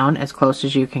way down as close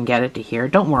as you can get it to here,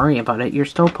 don't worry about it. You're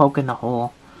still poking the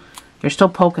hole. You're still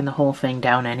poking the whole thing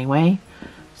down anyway.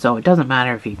 So it doesn't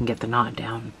matter if you can get the knot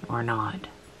down or not.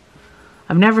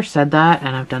 I've never said that,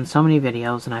 and I've done so many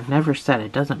videos, and I've never said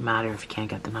it doesn't matter if you can't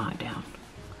get the knot down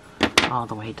all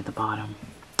the way to the bottom.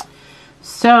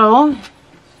 So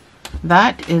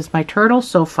that is my turtle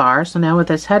so far. So now with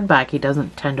his head back, he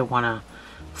doesn't tend to want to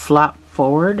flop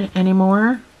forward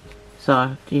anymore.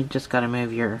 So you just got to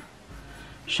move your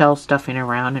shell stuffing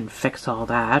around and fix all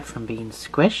that from being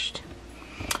squished.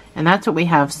 And that's what we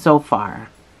have so far.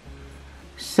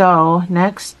 So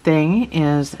next thing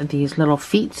is these little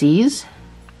feetsies.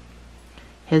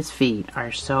 His feet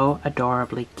are so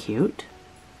adorably cute.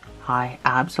 I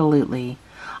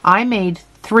made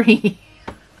 3.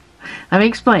 Let me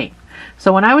explain.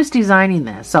 So when I was designing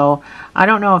this, so I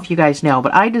don't know if you guys know,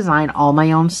 but I design all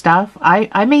my own stuff.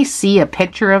 I may see a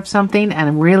picture of something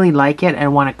and really like it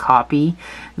and want to copy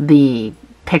the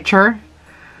picture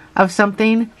of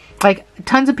something. Like,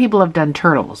 tons of people have done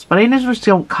turtles, but I never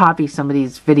still copy some of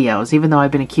these videos, even though I've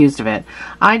been accused of it.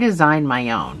 I designed my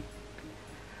own.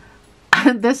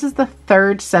 This is the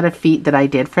 3rd set of feet that I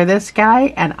did for this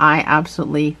guy, and I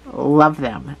absolutely love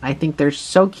them. I think they're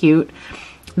so cute.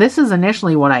 This is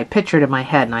initially what I pictured in my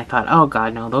head, and I thought, oh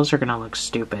god, no, those are going to look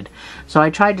stupid. So I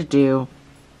tried to do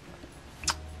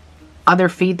other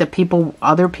feet that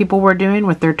other people were doing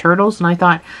with their turtles, and I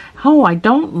thought, oh, I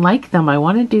don't like them. I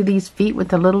want to do these feet with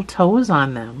the little toes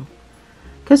on them.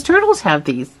 Because turtles have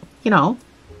these, you know.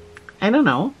 I don't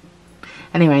know.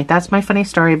 Anyway, that's my funny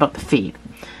story about the feet.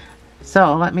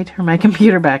 So let me turn my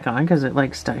computer back on because it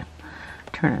likes to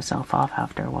turn itself off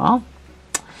after a while.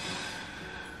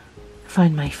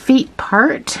 Find my feet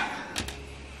part.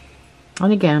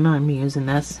 And again, I'm using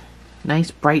this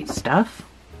nice bright stuff.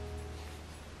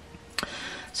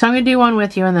 So I'm going to do one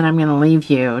with you, and then I'm going to leave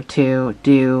you to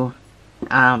do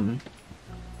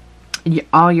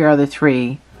all your other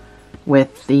 3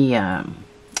 with the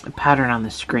pattern on the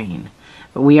screen.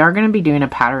 But we are going to be doing a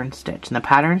pattern stitch. And the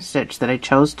pattern stitch that I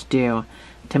chose to do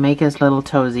to make his little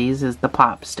toesies is the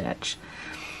pop stitch.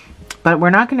 But we're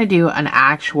not going to do an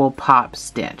actual pop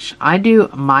stitch. I do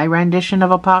my rendition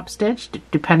of a pop stitch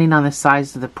depending on the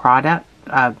size of the product,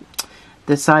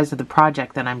 the size of the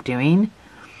project that I'm doing.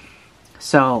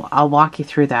 So I'll walk you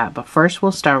through that. But first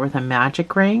we'll start with a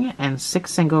magic ring and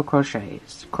 6 single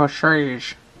crochets.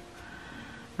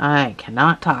 I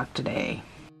cannot talk today.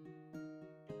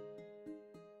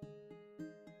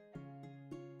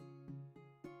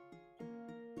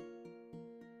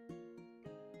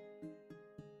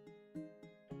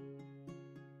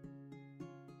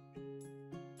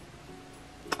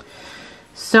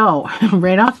 So,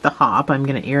 right off the hop, I'm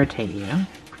going to irritate you.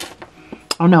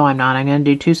 Oh no, I'm not. I'm going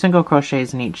to do 2 single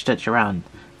crochets in each stitch around.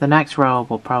 The next row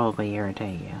will probably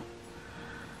irritate you.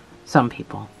 Some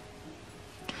people.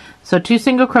 So 2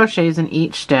 single crochets in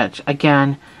each stitch.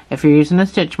 Again, if you're using a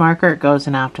stitch marker, it goes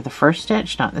in after the first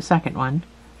stitch, not the second one.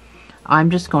 I'm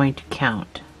just going to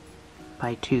count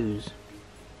by 2s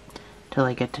till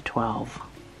I get to 12.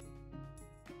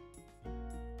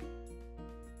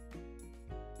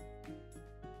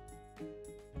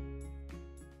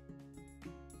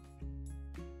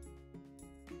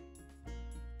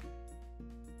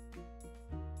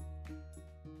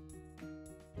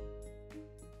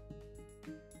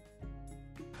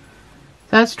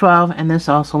 That's 12, and this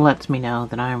also lets me know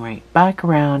that I'm right back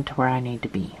around to where I need to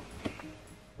be.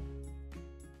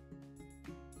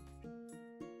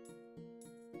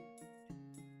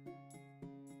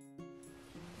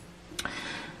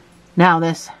 Now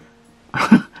this,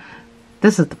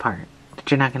 this is the part that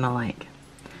you're not going to like.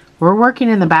 We're working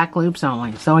in the back loops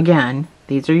only. So again,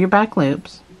 these are your back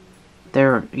loops.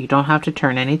 You don't have to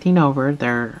turn anything over.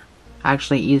 They're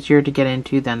actually easier to get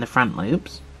into than the front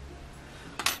loops.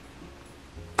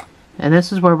 And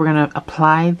this is where we're going to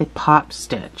apply the pop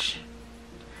stitch.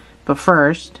 But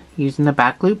first, using the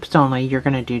back loops only, you're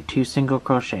going to do 2 single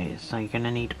crochets. So you're going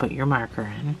to need to put your marker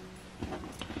in.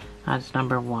 That's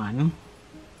number 1.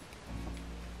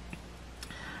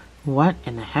 What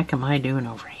in the heck am I doing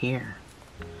over here?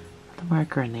 Put the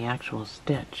marker in the actual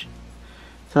stitch.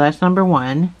 So that's number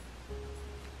 1.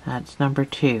 That's number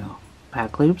 2.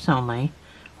 Back loops only.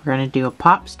 We're going to do a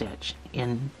pop stitch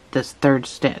in this 3rd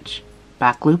stitch.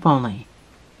 Back loop only.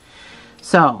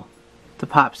 So the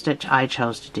pop stitch I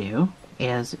chose to do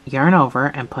is yarn over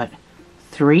and put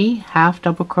 3 half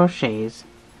double crochets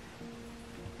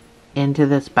into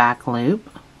this back loop.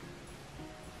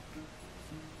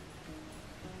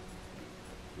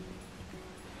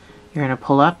 You're going to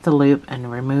pull up the loop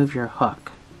and remove your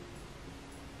hook.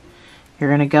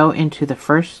 You're going to go into the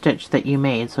first stitch that you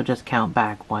made, so just count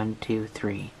back 1, 2,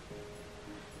 3.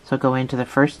 So go into the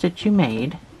first stitch you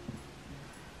made.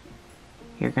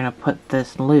 You're going to put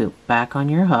this loop back on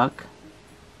your hook.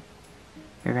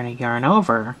 You're going to yarn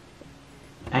over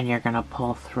and you're going to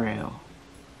pull through.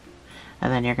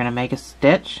 And then you're going to make a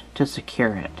stitch to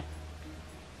secure it.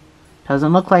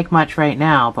 Doesn't look like much right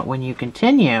now, but when you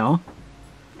continue,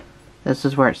 this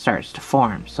is where it starts to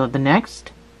form. So the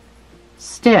next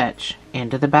stitch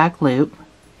into the back loop,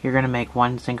 you're going to make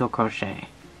 1 single crochet.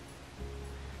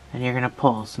 And you're going to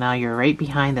pull. So now you're right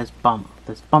behind this bump,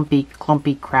 this bumpy,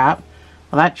 clumpy crap.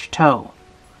 Well, that's your toe.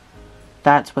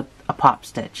 That's what a pop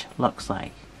stitch looks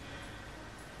like.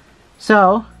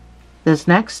 So this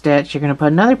next stitch, you're going to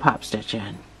put another pop stitch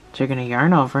in. So you're going to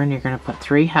yarn over and you're going to put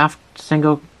 3 half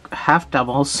single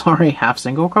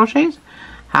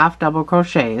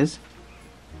crochets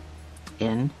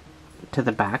in to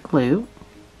the back loop.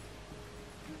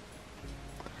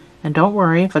 And don't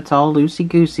worry if it's all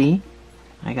loosey-goosey.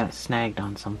 I got it snagged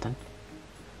on something.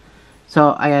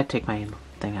 So I gotta take my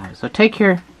thing out. So take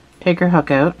your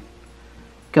hook out,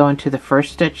 go into the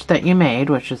first stitch that you made,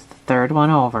 which is the third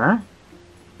one over.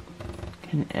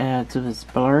 It's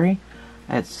blurry.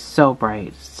 It's so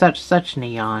bright, such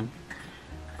neon.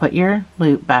 Put your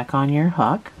loop back on your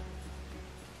hook.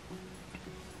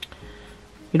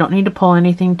 You don't need to pull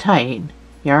anything tight.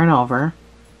 Yarn over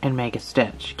and make a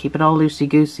stitch. Keep it all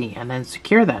loosey-goosey and then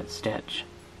secure that stitch.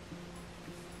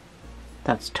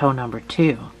 That's toe number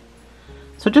 2.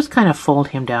 So just kind of fold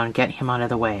him down and get him out of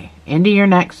the way. Into your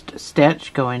next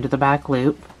stitch, go into the back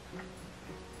loop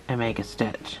and make a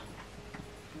stitch.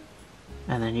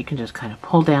 And then you can just kind of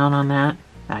pull down on that.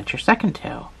 That's your second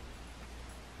toe.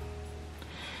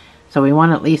 So we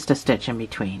want at least a stitch in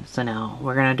between. So now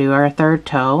we're going to do our third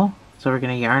toe. So we're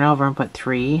going to yarn over and put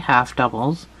 3 half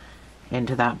doubles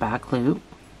into that back loop.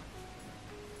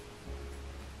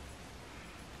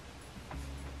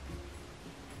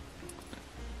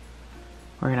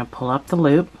 We're going to pull up the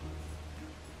loop.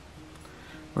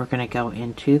 We're going to go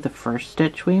into the first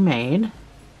stitch we made.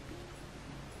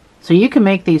 So you can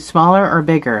make these smaller or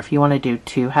bigger. If you want to do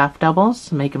 2 half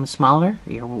doubles, make them smaller,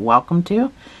 you're welcome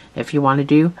to. If you want to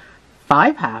do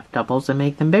 5 half doubles and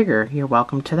make them bigger, you're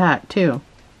welcome to that too.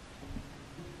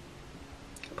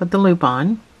 Put the loop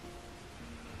on.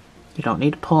 You don't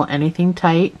need to pull anything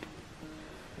tight.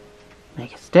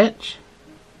 Make a stitch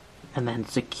and then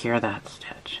secure that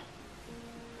stitch.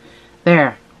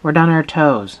 There, we're done our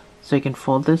toes. So you can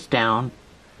fold this down,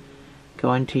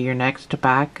 go into your next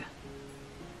back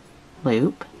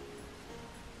loop.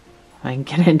 I can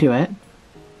get into it.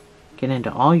 Get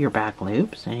into all your back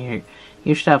loops, and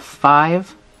you should have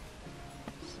 5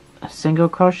 single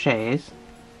crochets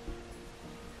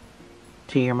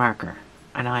to your marker.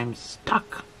 And I'm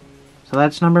stuck. So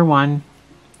that's number 1.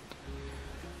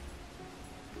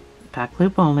 Back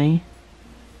loop only.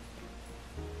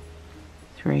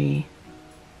 3.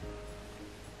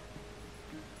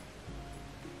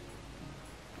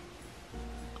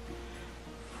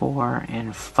 4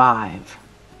 and 5.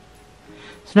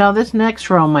 So now this next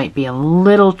row might be a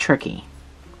little tricky.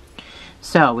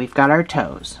 So we've got our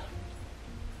toes.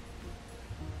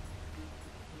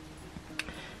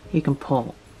 You can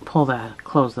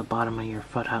close the bottom of your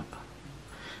foot up.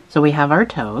 So we have our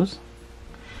toes.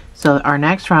 So our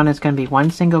next round is going to be 1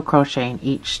 single crochet in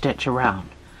each stitch around.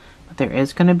 But there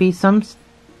is going to be some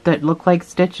that look like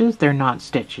stitches. They're not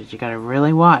stitches. You got to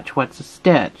really watch what's a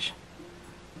stitch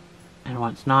and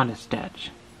what's not a stitch.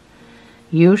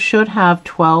 You should have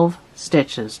 12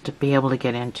 stitches to be able to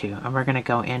get into, and we're going to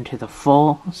go into the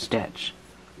full stitch.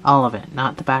 All of it,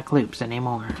 not the back loops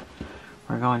anymore.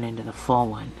 We're going into the full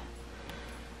one.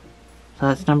 So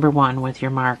that's number 1 with your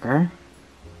marker.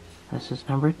 This is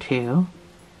number 2.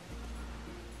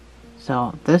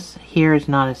 So this here is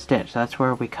not a stitch. That's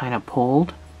where we kind of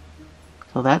pulled.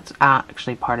 So that's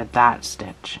actually part of that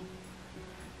stitch.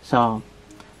 So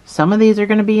some of these are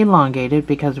going to be elongated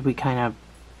because we kind of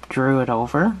drew it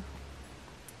over.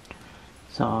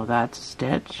 So that's a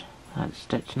stitch. That's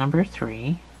stitch number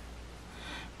 3.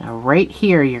 Now right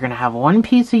here you're going to have 1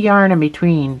 piece of yarn in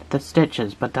between the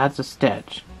stitches, but that's a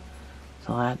stitch.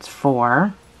 So that's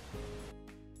 4.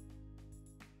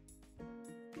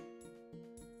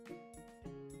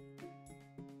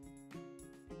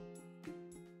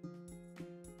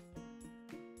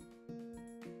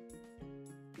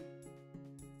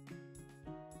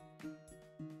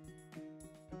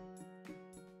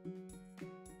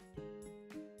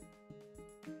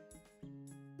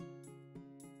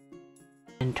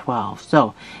 and 12.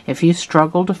 So if you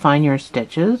struggle to find your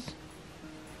stitches,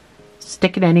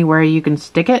 stick it anywhere you can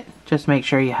stick it. Just make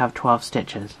sure you have 12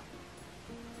 stitches.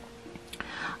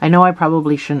 I know I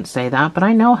probably shouldn't say that, but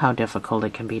I know how difficult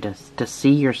it can be to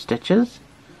see your stitches.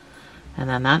 And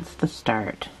then that's the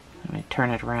start. Let me turn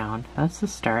it around. That's the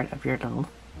start of your little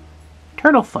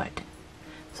turtle foot.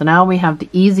 So now we have the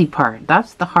easy part.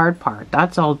 That's the hard part.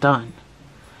 That's all done.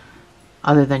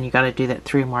 Other than you got to do that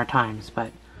 3 more times,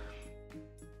 but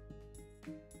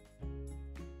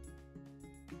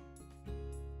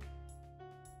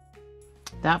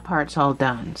that part's all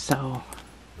done. So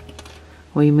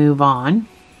we move on.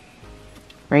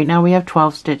 Right now we have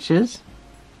 12 stitches.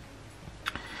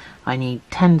 I need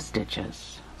 10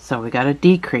 stitches. So we got to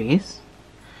decrease.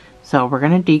 So we're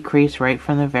going to decrease right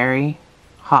from the very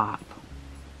hop.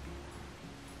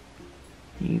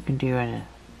 You can do a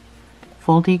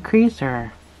full decrease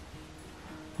or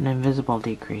an invisible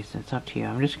decrease. It's up to you.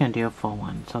 I'm just going to do a full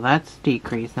one. So that's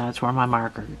decrease, and that's where my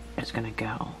marker is going to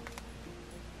go.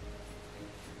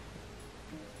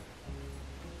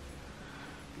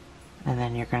 And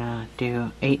then you're going to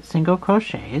do 8 single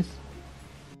crochets.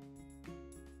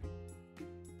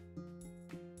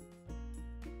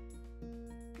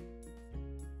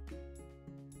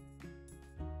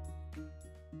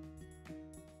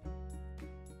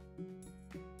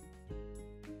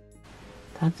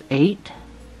 That's 8.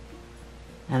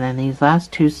 And then these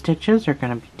last 2 stitches are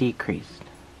going to be decreased.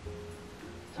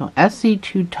 So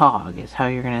SC2 tog is how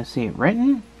you're going to see it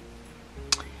written.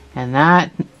 And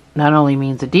that not only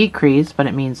means a decrease, but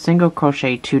it means single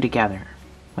crochet 2 together,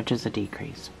 which is a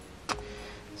decrease.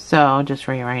 So just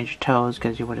rearrange your toes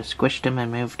because you would have squished them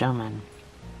and moved them. And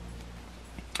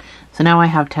so now I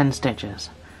have 10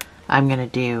 stitches. I'm going to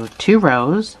do 2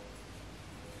 rows,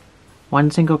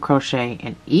 1 single crochet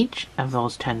in each of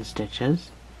those 10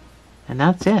 stitches, and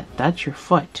that's it. That's your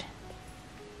foot.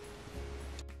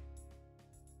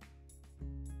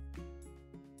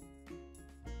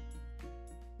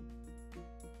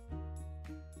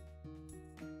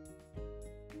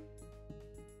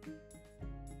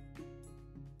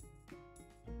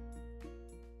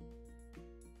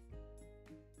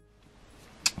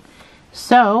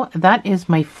 So that is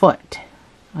my foot.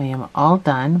 I am all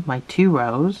done, my 2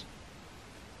 rows.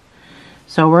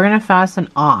 So we're going to fasten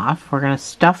off. We're going to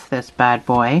stuff this bad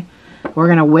boy. We're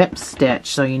going to whip stitch.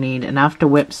 So you need enough to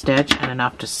whip stitch and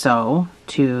enough to sew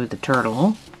to the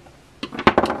turtle.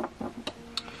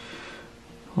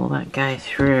 Pull that guy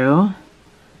through.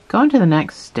 Go into the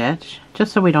next stitch,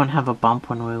 just so we don't have a bump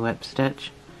when we whip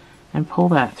stitch. And pull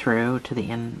that through to the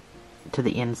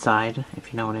inside,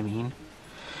 if you know what I mean.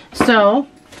 So,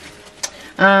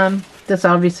 this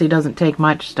obviously doesn't take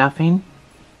much stuffing.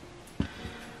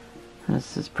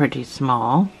 This is pretty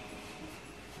small.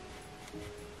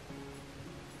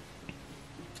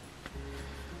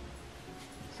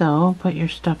 So, put your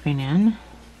stuffing in.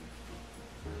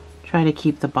 Try to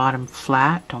keep the bottom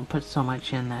flat. Don't put so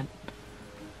much in that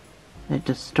it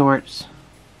distorts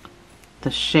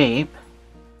the shape.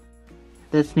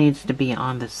 This needs to be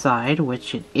on the side,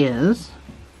 which it is.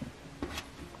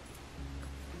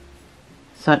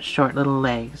 Such short little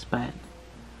legs, but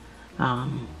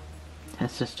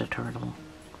it's just a turtle.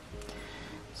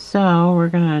 So we're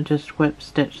gonna just whip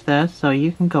stitch this, so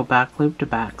you can go back loop to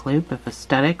back loop if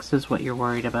aesthetics is what you're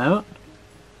worried about.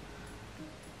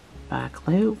 Back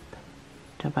loop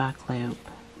to back loop.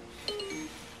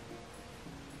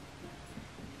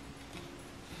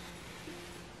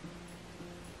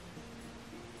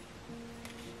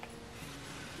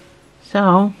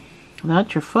 So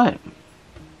that's your foot.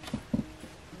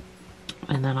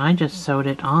 And then I just sewed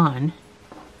it on.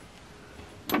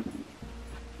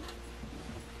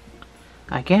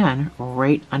 Again,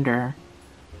 right under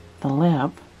the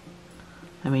lip.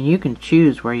 I mean, you can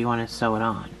choose where you want to sew it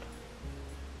on.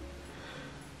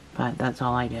 But that's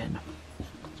all I did.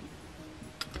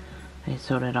 I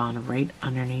sewed it on right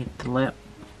underneath the lip.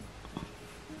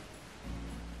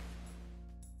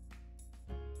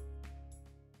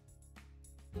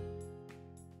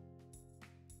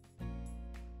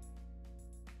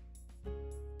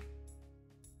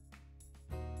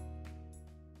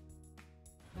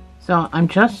 So I'm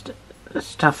just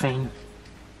stuffing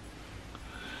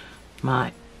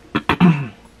my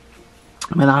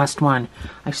my last one.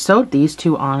 I sewed these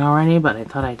 2 on already, but I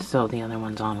thought I'd sew the other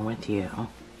ones on with you.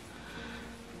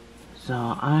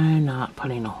 So I'm not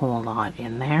putting a whole lot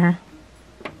in there.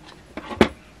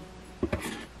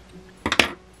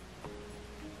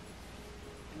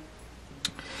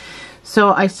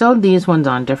 So I sewed these ones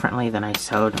on differently than I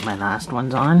sewed my last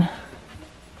ones on.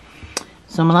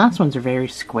 So my last ones are very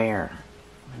square.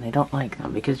 and I don't like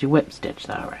them because you whip stitch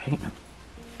that, right?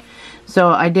 So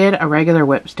I did a regular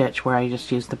whip stitch where I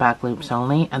just used the back loops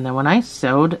only, and then when I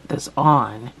sewed this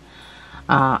on,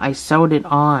 I sewed it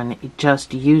on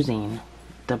just using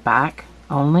the back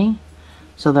only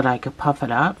so that I could puff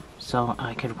it up, so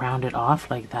I could round it off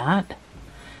like that.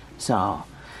 So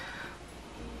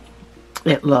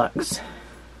it looks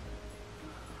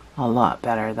a lot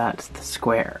better. That's the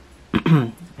square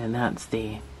and that's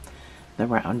the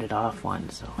rounded off one.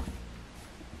 So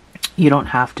you don't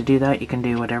have to do that. You can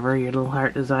do whatever your little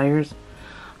heart desires.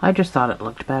 I just thought it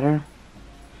looked better.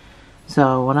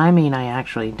 So when I mean I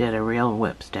actually did a real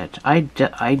whip stitch, I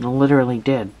literally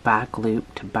did back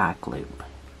loop to back loop.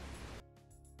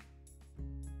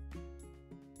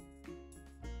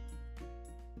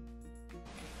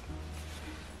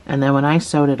 And then when I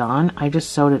sewed it on, I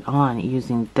just sewed it on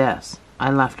using this. I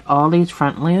left all these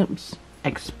front loops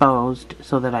exposed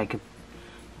so that I could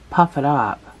puff it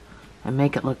up and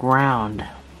make it look round.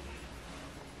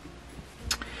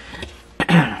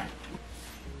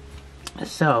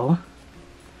 So,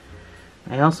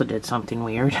 I also did something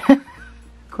weird. Of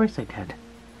course I did.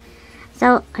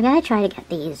 So, I gotta try to get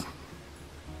these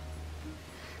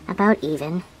about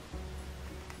even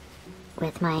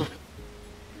with my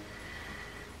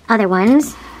other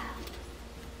ones.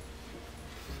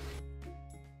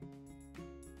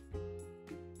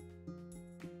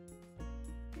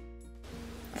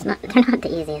 They're not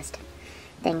the easiest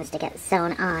things to get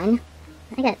sewn on.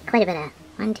 I got quite a bit of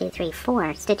 1, 2, 3,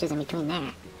 4 stitches in between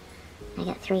there. I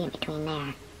got 3 in between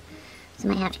there. So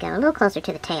I might have to go a little closer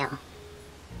to the tail.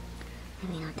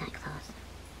 Maybe not that close.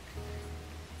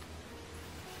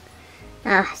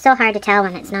 Oh, so hard to tell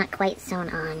when it's not quite sewn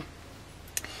on.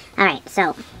 Alright,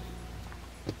 so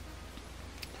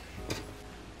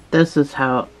this is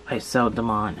how I sewed them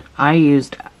on. I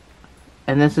used,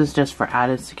 and this is just for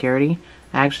added security,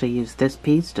 I actually used this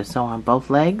piece to sew on both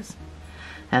legs,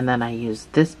 and then I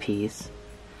used this piece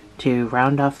to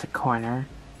round off the corner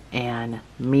and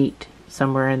meet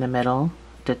somewhere in the middle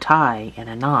to tie in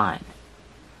a knot.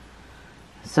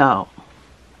 So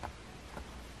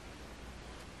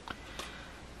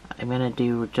I'm going to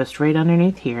do just right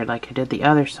underneath here like I did the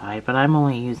other side, but I'm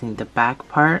only using the back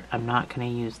part. I'm not going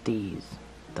to use these.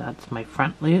 That's my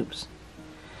front loops.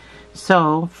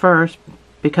 So first,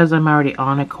 because I'm already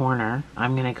on a corner,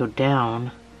 I'm going to go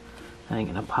down and I'm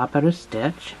going to pop out a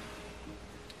stitch.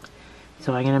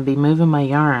 So I'm going to be moving my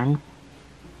yarn.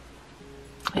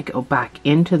 I go back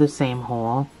into the same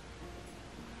hole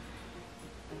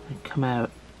and come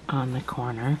out on the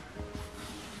corner.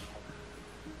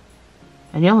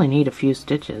 And you only need a few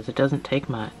stitches, it doesn't take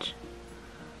much.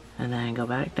 And then go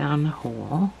back down the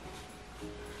hole,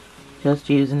 just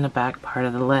using the back part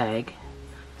of the leg.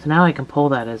 So now I can pull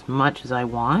that as much as I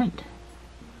want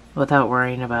without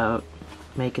worrying about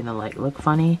making the leg look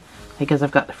funny, because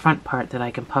I've got the front part that I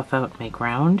can puff out and make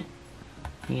round.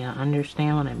 You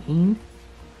understand what I mean?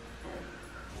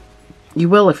 You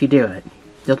will if you do it.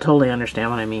 You'll totally understand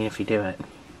what I mean if you do it.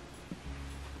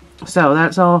 So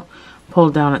that's all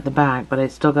pulled down at the back, but I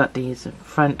still got these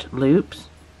front loops.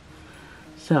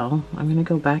 So I'm going to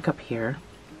go back up here.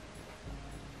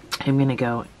 I'm going to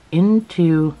go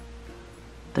into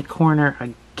the corner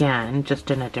again, just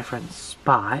in a different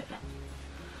spot.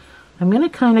 I'm going to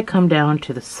kind of come down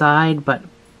to the side, but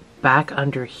back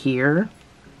under here,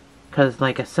 because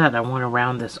like I said, I want to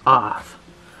round this off.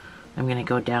 I'm going to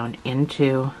go down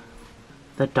into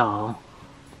the doll,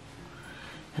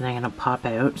 and I'm going to pop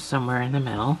out somewhere in the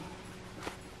middle.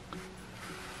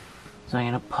 So I'm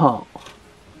going to pull.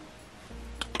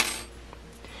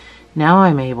 Now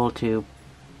I'm able to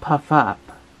puff up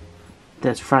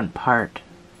this front part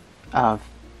of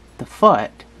the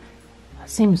foot. That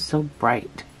seems so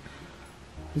bright.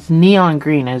 This neon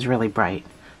green is really bright.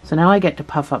 So now I get to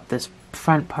puff up this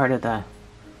front part of the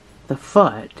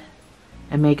foot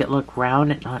and make it look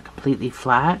round and not completely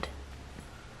flat.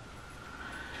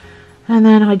 And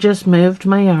then I just moved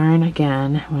my yarn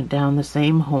again, went down the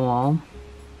same hole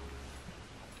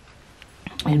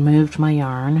and moved my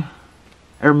yarn,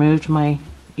 or moving my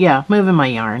yarn,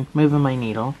 moving my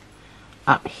needle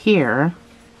up here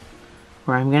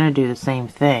where I'm going to do the same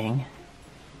thing.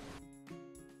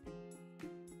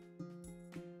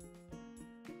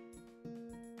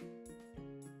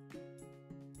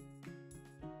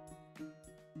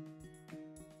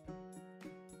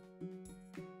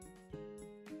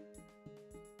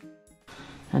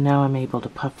 And now I'm able to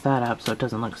puff that up so it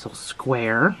doesn't look so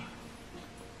square.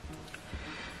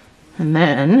 And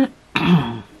then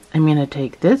I'm going to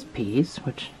take this piece,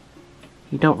 which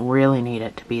you don't really need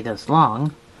it to be this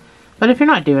long, but if you're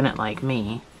not doing it like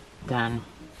me, then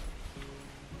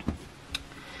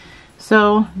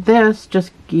So this,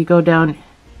 just you go down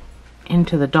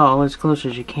into the doll as close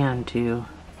as you can to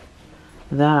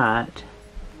that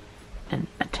and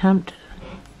attempt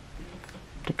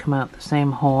to come out the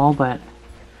same hole, but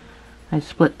I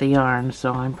split the yarn,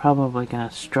 so I'm probably going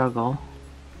to struggle.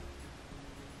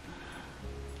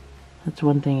 That's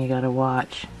one thing you got to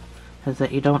watch, is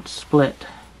that you don't split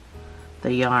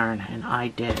the yarn, and I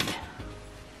did.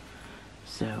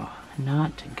 So,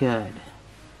 not good.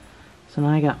 So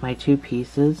now I got my 2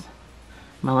 pieces.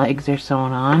 My legs are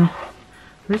sewn on.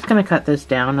 I'm just going to cut this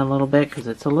down a little bit because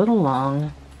it's a little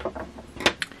long.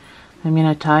 I'm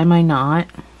going to tie my knot.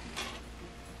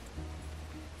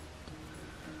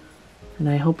 And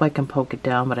I hope I can poke it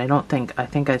down, but I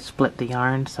think I split the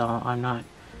yarn, so I'm not.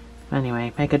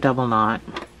 Anyway, make a double knot.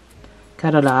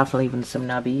 Cut it off, leaving some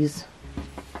nubbies.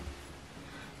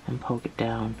 And poke it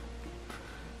down.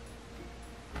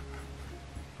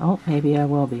 Oh, maybe I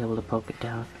will be able to poke it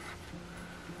down.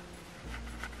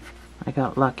 I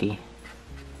got lucky.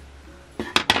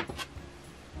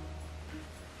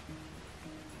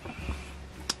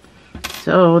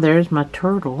 So there's my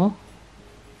turtle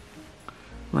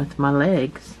with my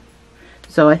legs.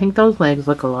 So I think those legs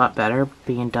look a lot better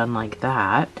being done like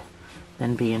that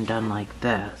than being done like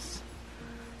this.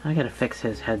 I gotta fix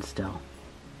his head still.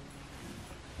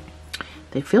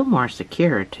 They feel more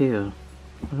secure too.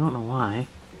 I don't know why.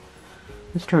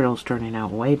 This turtle's turning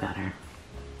out way better.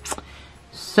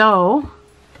 So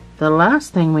the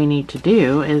last thing we need to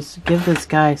do is give this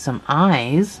guy some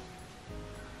eyes.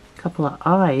 A couple of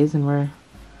eyes, and we're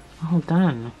all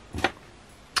done.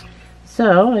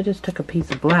 So I just took a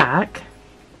piece of black.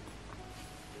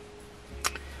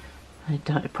 I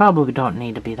probably don't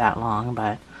need to be that long,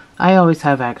 but I always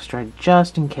have extra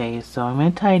just in case, so I'm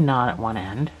going to tie a knot at one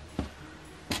end.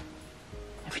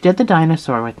 If you did the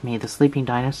dinosaur with me, the sleeping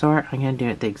dinosaur, I'm going to do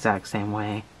it the exact same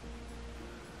way.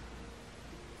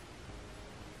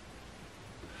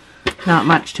 Not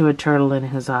much to a turtle in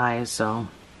his eyes, so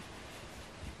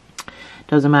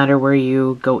doesn't matter where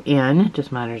you go in, it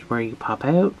just matters where you pop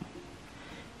out.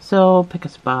 So pick a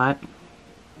spot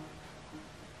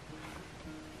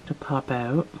to pop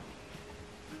out.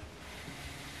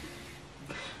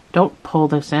 Don't pull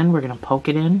this in, we're going to poke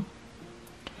it in.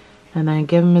 And then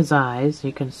give him his eyes.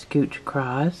 You can scooch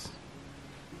across.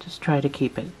 Just try to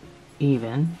keep it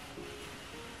even.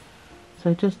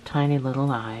 So just tiny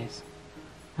little eyes.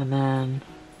 And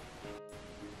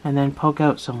then poke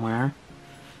out somewhere.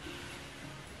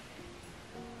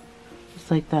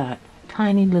 Just like that.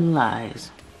 Tiny little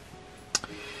eyes.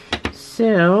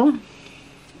 So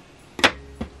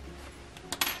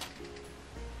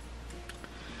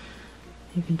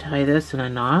you can tie this in a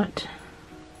knot.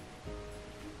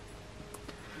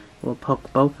 We'll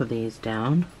poke both of these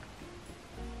down.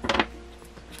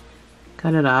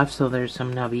 Cut it off so there's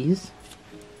some nubbies.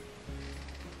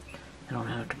 They don't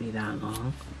have to be that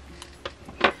long.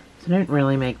 So I didn't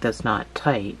really make this knot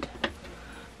tight,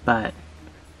 but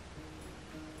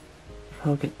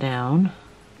poke it down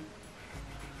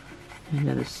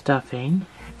into the stuffing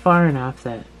far enough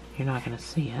that you're not going to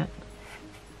see it.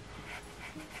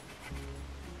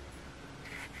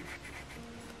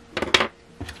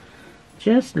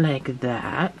 Just like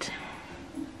that.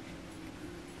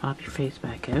 Pop your face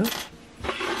back out.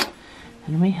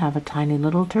 And we have a tiny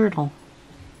little turtle.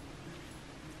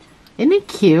 Isn't he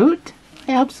cute?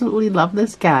 I absolutely love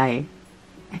this guy.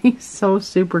 He's so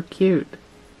super cute.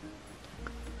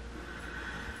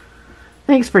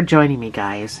 Thanks for joining me,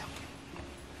 guys.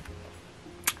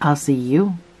 I'll see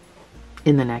you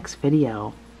in the next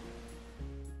video.